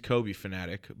Chinese Kobe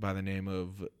fanatic by the name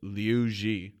of Liu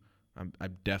Ji. I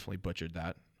definitely butchered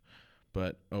that,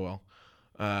 but oh well.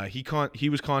 He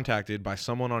was contacted by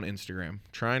someone on Instagram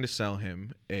trying to sell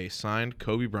him a signed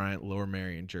Kobe Bryant Lower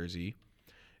Merion jersey,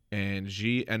 and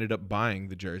Xi ended up buying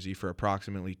the jersey for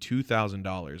approximately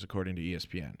 $2,000, according to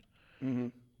ESPN. Mm-hmm.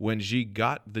 When Xi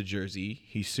got the jersey,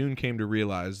 he soon came to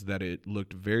realize that it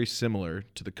looked very similar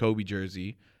to the Kobe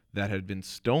jersey that had been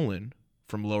stolen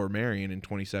from Lower Merion in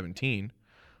 2017,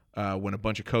 when a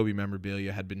bunch of Kobe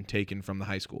memorabilia had been taken from the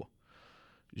high school.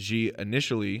 Xi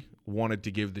initially wanted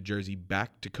to give the jersey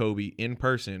back to Kobe in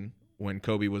person when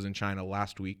Kobe was in China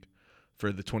last week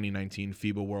for the 2019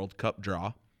 FIBA World Cup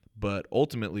draw, but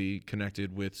ultimately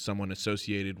connected with someone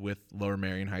associated with Lower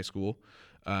Merion High School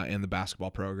and the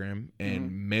basketball program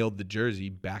and mailed the jersey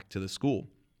back to the school.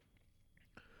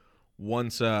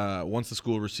 Once the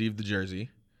school received the jersey,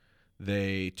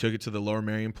 they took it to the Lower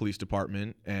Merion Police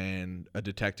Department, and a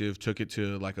detective took it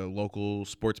to like a local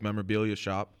sports memorabilia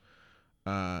shop.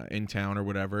 in town or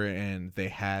whatever, and they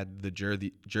had the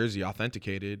jersey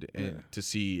authenticated and to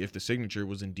see if the signature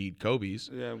was indeed Kobe's.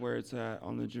 Yeah, where it's at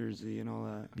on the jersey and all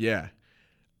that. Yeah.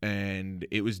 And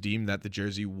it was deemed that the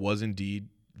jersey was indeed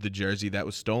the jersey that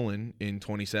was stolen in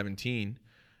 2017.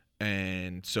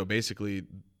 And so basically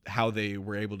how they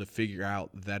were able to figure out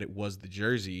that it was the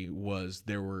jersey was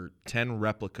there were 10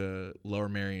 replica Lower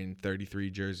Merion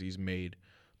 33 jerseys made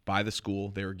by the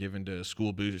school. They were given to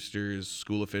school boosters,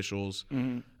 school officials,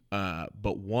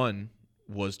 but one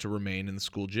was to remain in the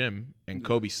school gym, and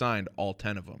Kobe signed all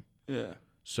 10 of them. Yeah.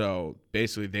 So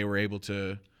basically they were able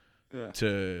to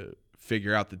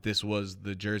figure out that this was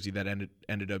the jersey that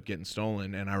ended up getting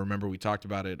stolen. And I remember we talked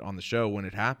about it on the show when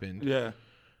it happened. Yeah.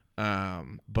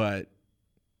 But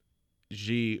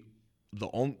the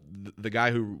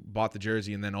guy who bought the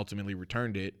jersey and then ultimately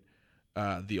returned it,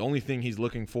 the only thing he's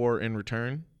looking for in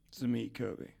return To meet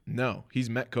Kobe. No, he's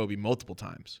met Kobe multiple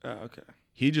times. Oh, okay.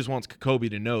 He just wants Kobe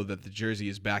to know that the jersey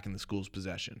is back in the school's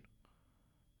possession.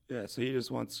 Yeah, so he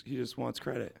just wants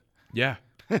credit. Yeah.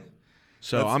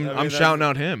 So I'm that's- shouting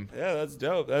out him. Yeah, that's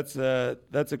dope. That's a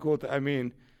cool thing. I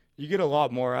mean, you get a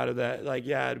lot more out of that. Like,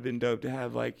 yeah, it'd been dope to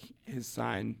have like his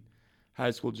signed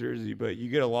high school jersey, but you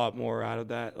get a lot more out of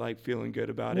that, like feeling good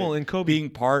about it. Well, and Kobe being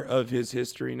part of his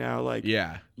history now, like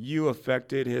Yeah. you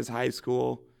affected his high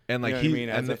school. And like you know what I mean,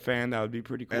 as a fan, that would be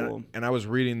pretty cool. And I was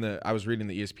reading the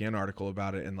ESPN article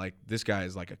about it, and like this guy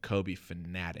is like a Kobe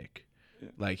fanatic. Yeah.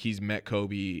 Like he's met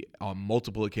Kobe on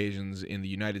multiple occasions in the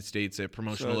United States at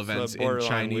promotional events in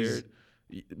Chinese.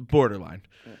 Borderline.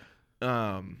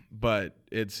 Yeah. But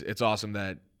it's awesome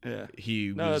that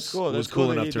he was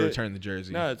cool enough to return the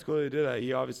jersey. No, it's cool he did that.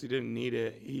 He obviously didn't need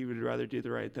it. He would rather do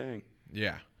the right thing.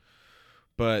 Yeah.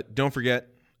 But don't forget,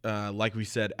 like we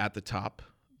said at the top,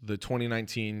 the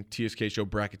 2019 TSK Show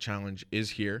Bracket Challenge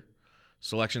is here.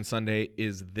 Selection Sunday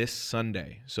is this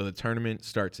Sunday. So the tournament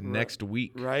starts next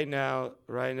week. Right now,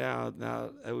 now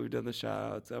that we've done the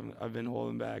shout-outs, I've been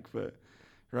holding back, but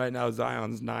right now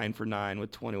Zion's 9 for 9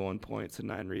 with 21 points and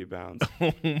 9 rebounds.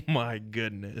 Oh, my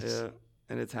goodness. Yeah,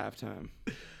 and it's halftime.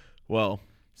 Well.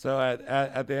 So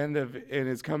at the end of in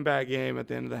his comeback game, at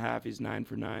the end of the half, he's 9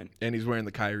 for 9. And he's wearing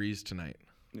the Kyries tonight.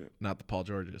 Yeah. Not the Paul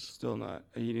Georges. Still not.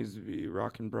 He needs to be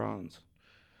rocking bronze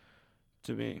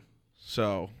to me.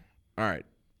 So, all right.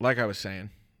 Like I was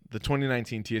saying, the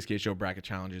 2019 TSK Show Bracket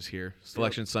Challenge is here.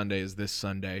 Selection Sunday is this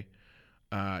Sunday.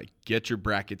 Get your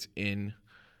brackets in.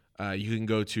 You can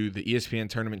go to the ESPN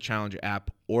Tournament Challenge app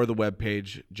or the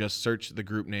webpage. Just search the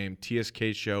group name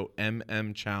TSK Show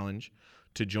MM Challenge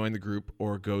to join the group,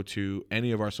 or go to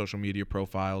any of our social media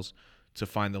profiles to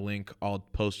find the link. I'll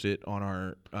post it on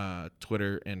our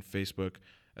Twitter and Facebook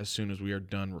as soon as we are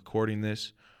done recording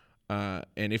this. And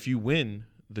if you win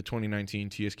the 2019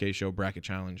 TSK Show Bracket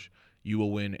Challenge, you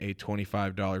will win a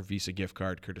 $25 Visa gift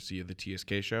card courtesy of the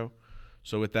TSK Show.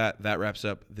 So with that wraps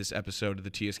up this episode of the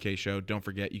TSK Show. Don't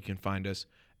forget, you can find us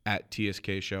at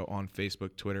TSK Show on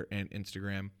Facebook, Twitter, and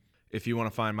Instagram. If you want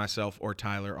to find myself or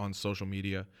Tyler on social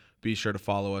media, be sure to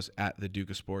follow us at The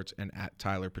Duke of Sports and at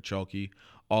Tyler Pacholke.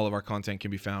 All of our content can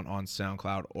be found on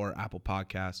SoundCloud or Apple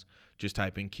Podcasts. Just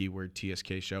type in keyword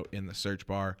TSK Show in the search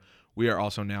bar. We are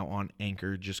also now on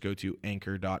Anchor. Just go to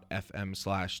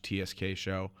anchor.fm/TSK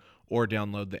Show or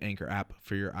download the Anchor app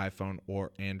for your iPhone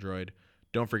or Android.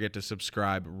 Don't forget to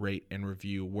subscribe, rate, and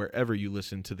review wherever you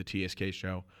listen to the TSK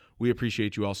Show. We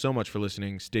appreciate you all so much for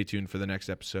listening. Stay tuned for the next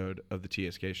episode of the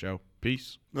TSK Show.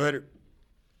 Peace. Later.